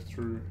go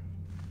through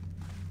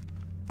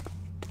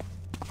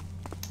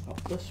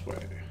up this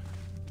way.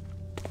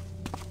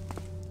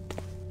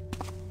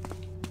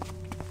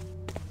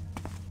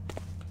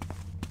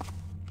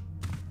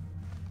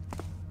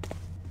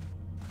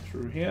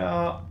 Through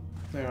here.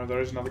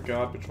 There is another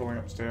guard patrolling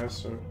upstairs,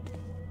 so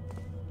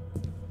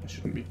I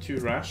shouldn't be too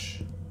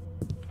rash.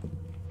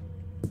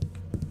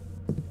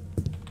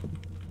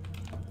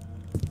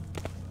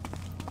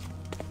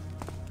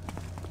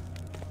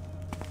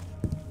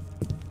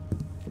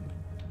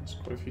 There's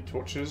quite a few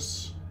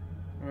torches.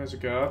 Oh, there's a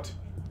guard.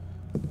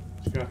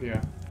 There's a guard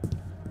here.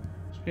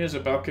 So here's a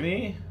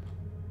balcony.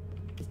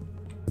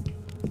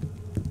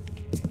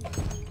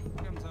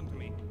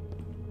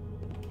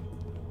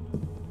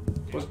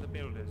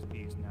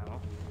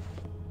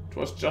 It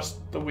was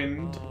just the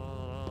wind.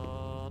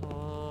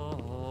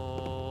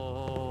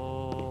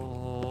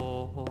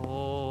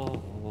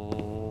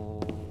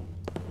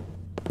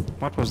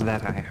 What was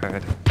that I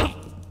heard?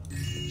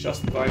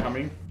 Just thy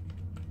humming.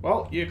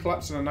 Well, you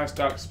collapsed in a nice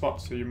dark spot,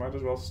 so you might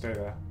as well stay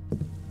there.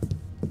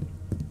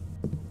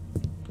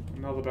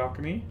 Another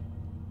balcony.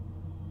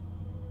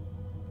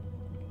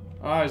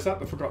 Ah, is that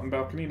the forgotten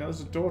balcony? No,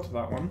 there's a door to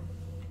that one.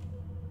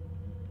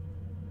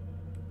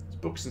 There's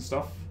books and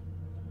stuff.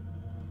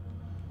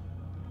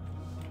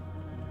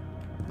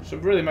 So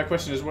really my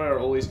question is, where are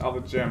all these other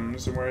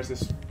gems, and where is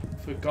this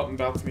forgotten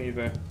balcony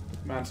the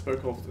man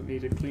spoke of that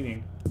needed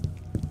cleaning?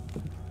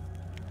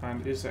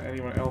 And is there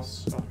anyone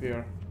else up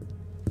here?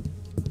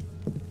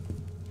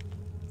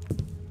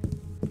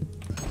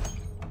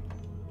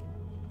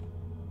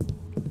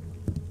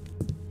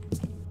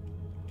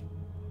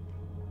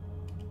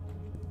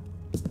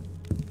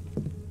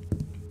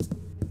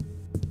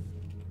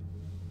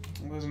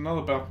 Well, there's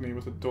another balcony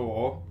with a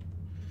door.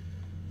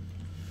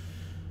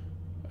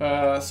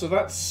 So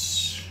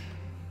that's...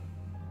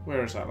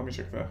 Where is that? Let me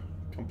check the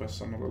compass.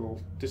 I'm a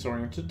little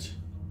disoriented.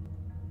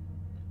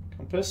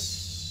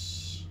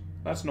 Compass...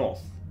 That's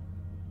north.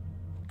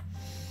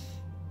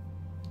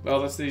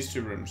 Well, that's these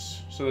two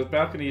rooms. So there's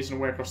balconies and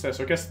a way across there.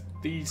 So I guess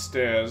these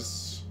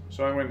stairs...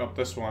 So I went up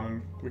this one,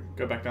 and we can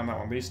go back down that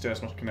one. These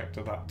stairs must connect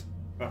to that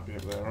up here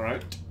there,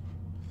 alright?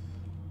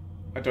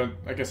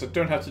 I guess I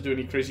don't have to do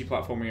any crazy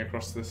platforming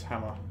across this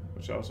hammer,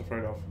 which I was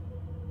afraid of.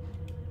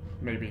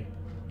 Maybe.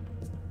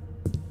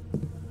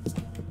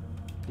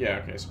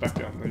 Yeah, okay, so back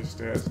down these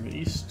stairs in the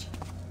east.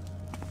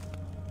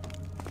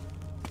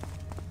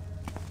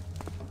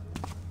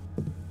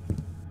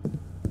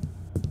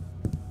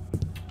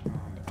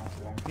 And out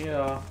along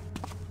here.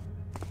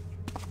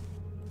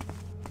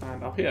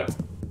 And up here.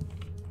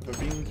 Have I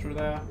been through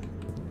there?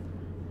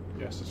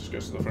 Yes, it just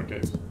goes to the front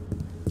gate.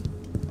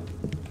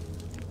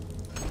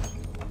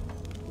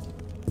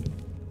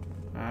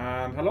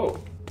 And hello.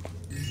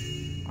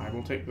 I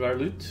will take thy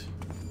loot.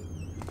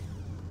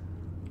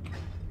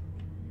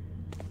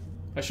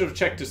 I should have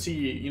checked to see,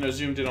 you know,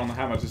 zoomed in on the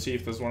hammer to see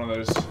if there's one of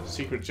those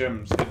secret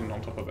gems hidden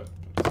on top of it.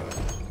 But,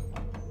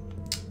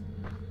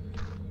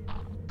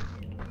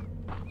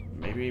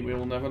 maybe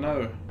we'll never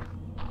know.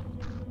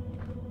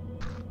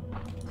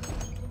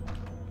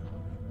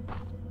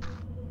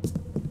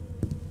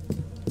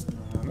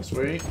 And this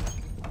way.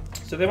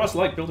 So they must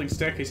like building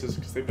staircases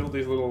because they build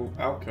these little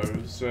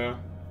alcoves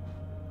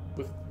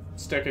with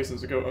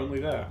staircases that go only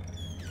there.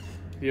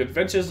 The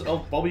Adventures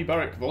of Bobby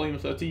Barrack, Volume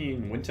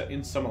 13, Winter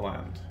in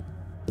Summerland.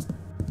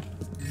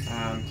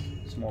 And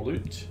some more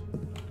loot.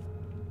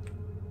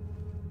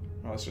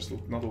 Oh, that's just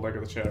another leg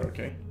of the chair,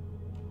 okay.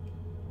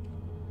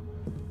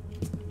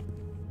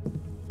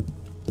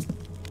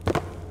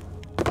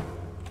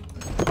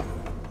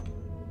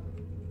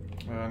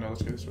 No,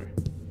 let's go this way.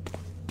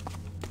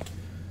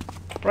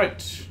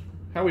 Right,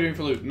 how are we doing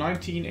for loot?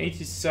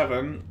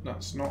 1987,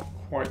 that's not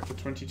quite the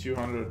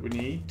 2200 we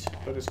need,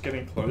 but it's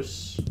getting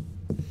close.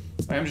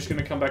 I am just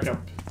going to come back up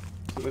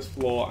to this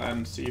floor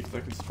and see if I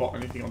can spot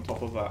anything on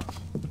top of that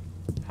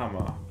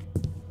hammer.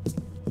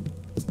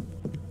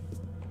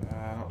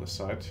 Not this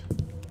side.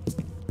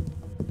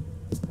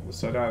 Not this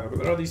side either, but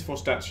there are these 4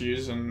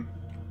 statues, and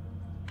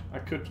I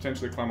could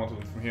potentially climb onto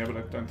them from here, but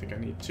I don't think I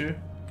need to.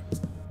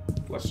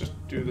 Let's just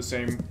do the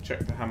same,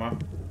 check the hammer,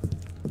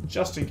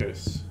 just in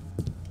case.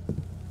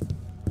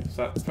 If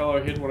that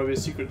fellow hid one of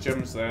his secret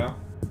gems there,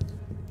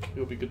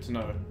 it'll be good to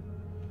know.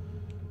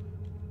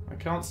 I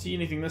can't see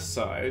anything this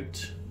side,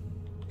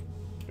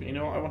 but you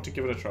know what, I want to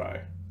give it a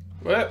try.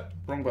 Well,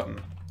 wrong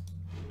button.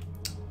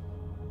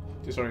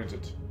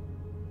 Disoriented.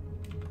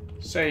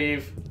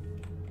 Save.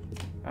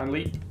 And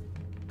leap.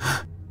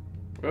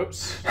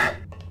 Oops.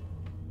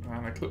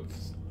 And I clipped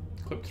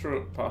through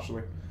it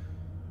partially.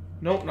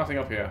 Nope, nothing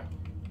up here.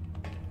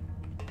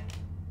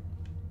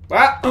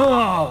 Ah!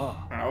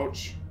 Oh!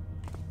 Ouch.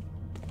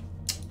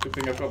 Good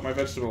thing I've got my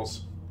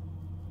vegetables.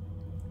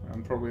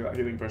 And probably that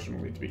healing potion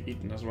will need to be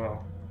eaten as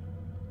well.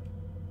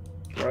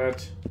 Bread.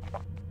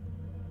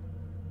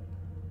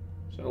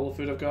 Is that all the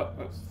food I've got?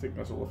 I think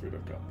that's all the food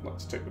I've got.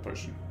 Let's take the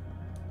potion.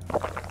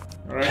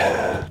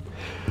 Alright.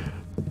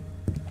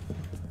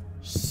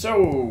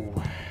 So,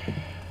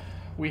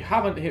 we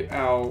haven't hit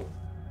our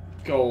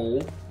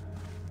goal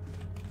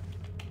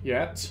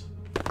yet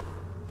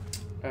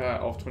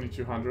of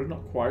 2200.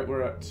 Not quite.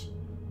 We're at...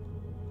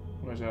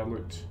 Where's our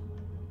loot?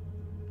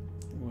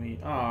 We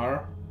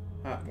are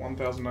at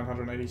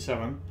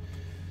 1987.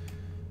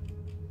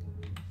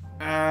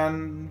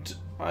 And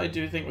I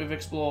do think we've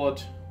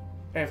explored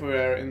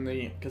everywhere in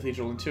the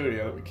cathedral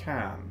interior that we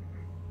can.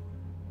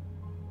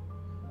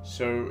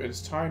 So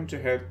it's time to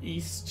head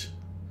east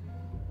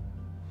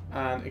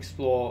and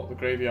explore the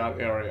graveyard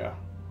area.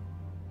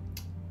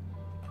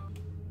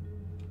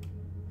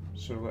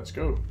 So let's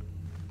go.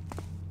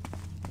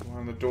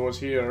 One of the doors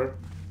here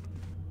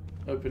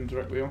open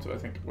directly onto it, I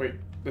think. Wait,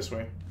 this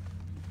way.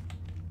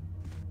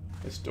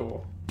 This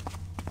door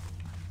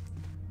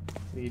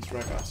leads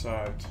right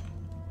outside.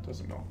 Does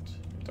it not?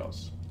 It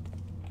does.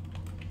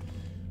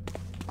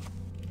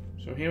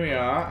 So here we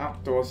are,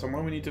 outdoors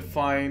somewhere. We need to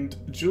find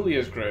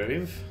Julia's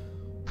grave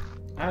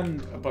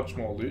and a bunch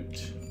more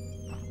loot.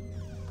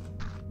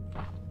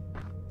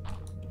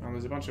 And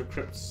there's a bunch of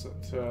crypts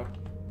that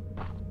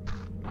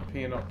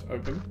appear not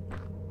open,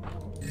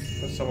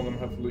 but some of them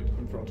have loot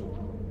in front of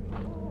them.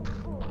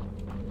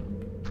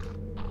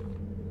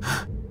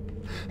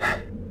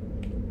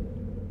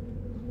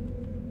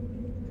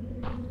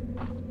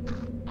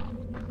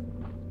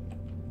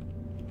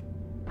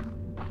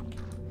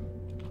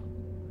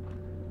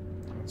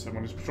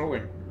 Someone is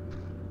patrolling.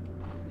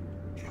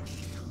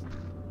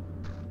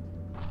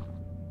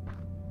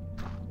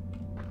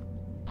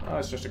 Oh,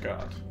 it's just a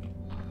guard.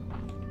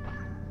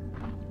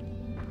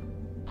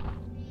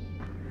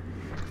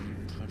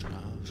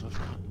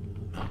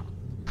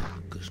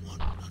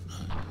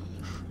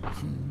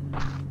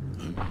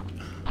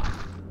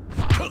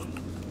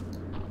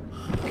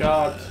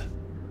 Guard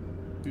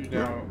who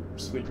now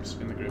sleeps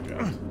in the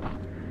graveyard.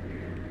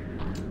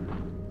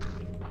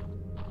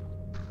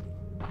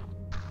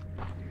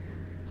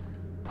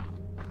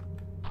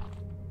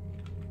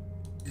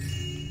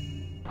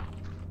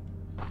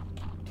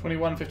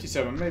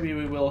 $21.57. Maybe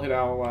we will hit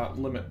our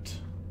limit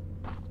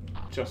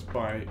just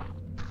by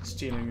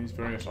stealing these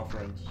various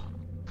offerings.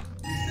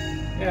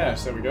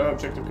 Yes, there we go.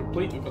 Objective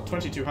complete. We've got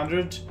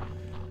 2200.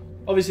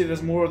 Obviously,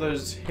 there's more of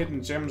those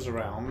hidden gems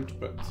around,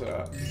 but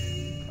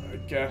I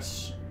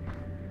guess...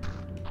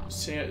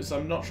 See, as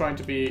I'm not trying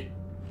to be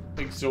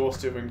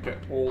exhaustive and get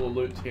all the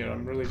loot here.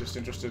 I'm really just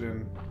interested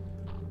in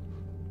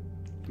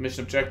the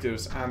mission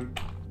objectives and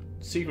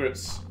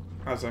secrets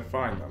as I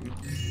find them.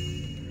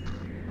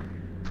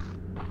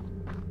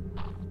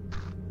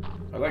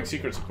 I like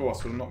secrets, of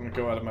course, but I'm not going to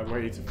go out of my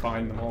way to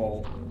find them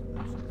all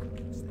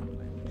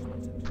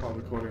while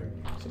recording.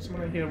 Is there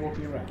someone in here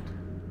walking around?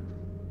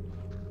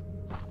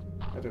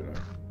 I don't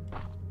know.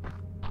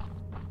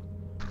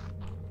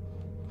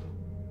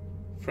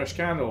 Fresh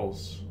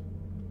candles.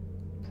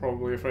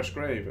 Probably a fresh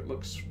grave. It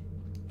looks...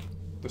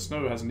 The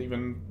snow hasn't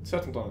even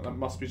settled on it. That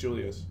must be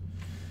Julia's.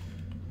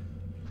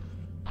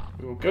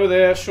 We will go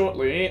there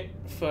shortly.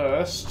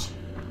 First,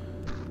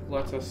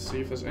 let us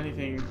see if there's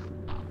anything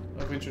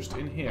of interest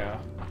in here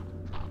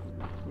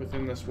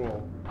within this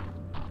wall.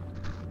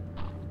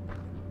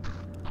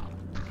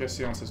 I guess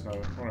the answer's no.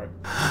 Alright.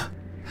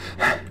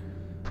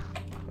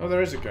 Oh,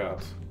 there is a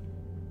guard.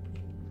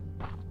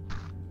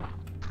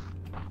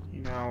 He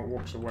now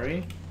walks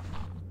away.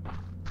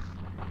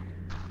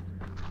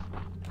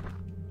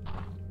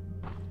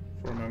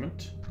 For a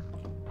moment.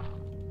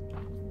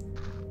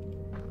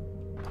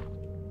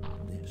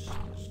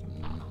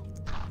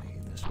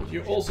 Would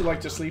you also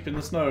like to sleep in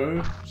the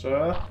snow,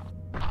 sir?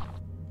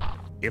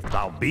 If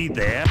thou be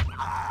there.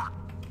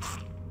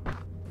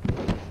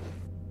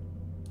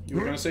 You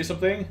were going to say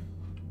something?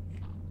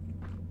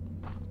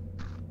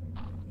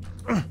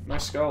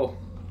 Nice skull.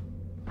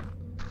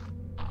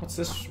 What's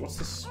this? What's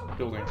this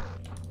building?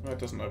 Oh, it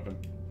doesn't open.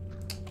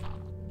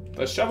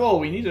 The shovel!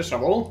 We need a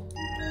shovel!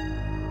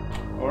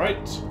 Or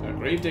Alright, a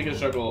grave digger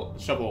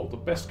shovel, the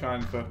best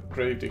kind for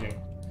grave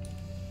digging.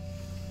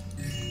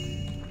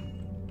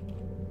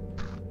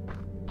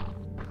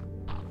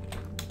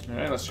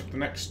 Alright, let's check the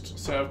next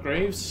set of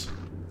graves.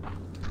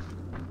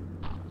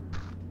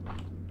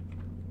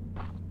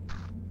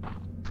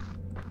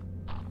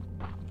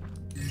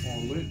 More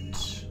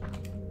loot.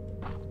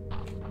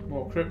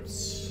 More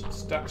crypts,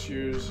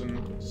 statues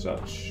and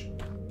such.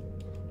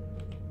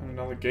 And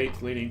another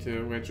gate leading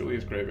to where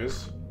Julia's grave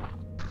is.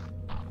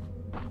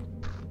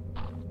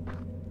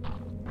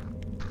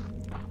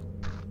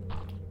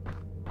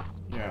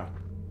 Yeah.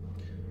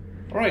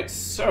 Alright,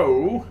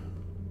 so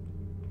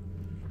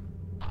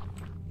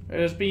it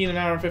has been an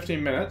hour and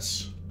 15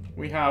 minutes.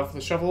 We have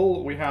the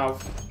shovel, we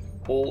have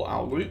all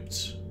our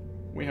loot.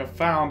 We have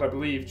found, I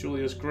believe,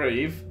 Julia's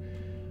grave.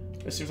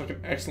 This seems like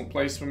an excellent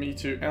place for me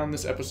to end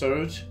this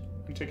episode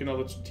and take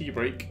another tea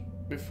break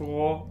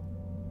before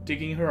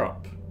digging her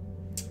up.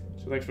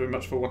 So thanks very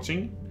much for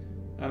watching,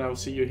 and I will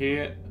see you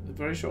here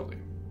very shortly.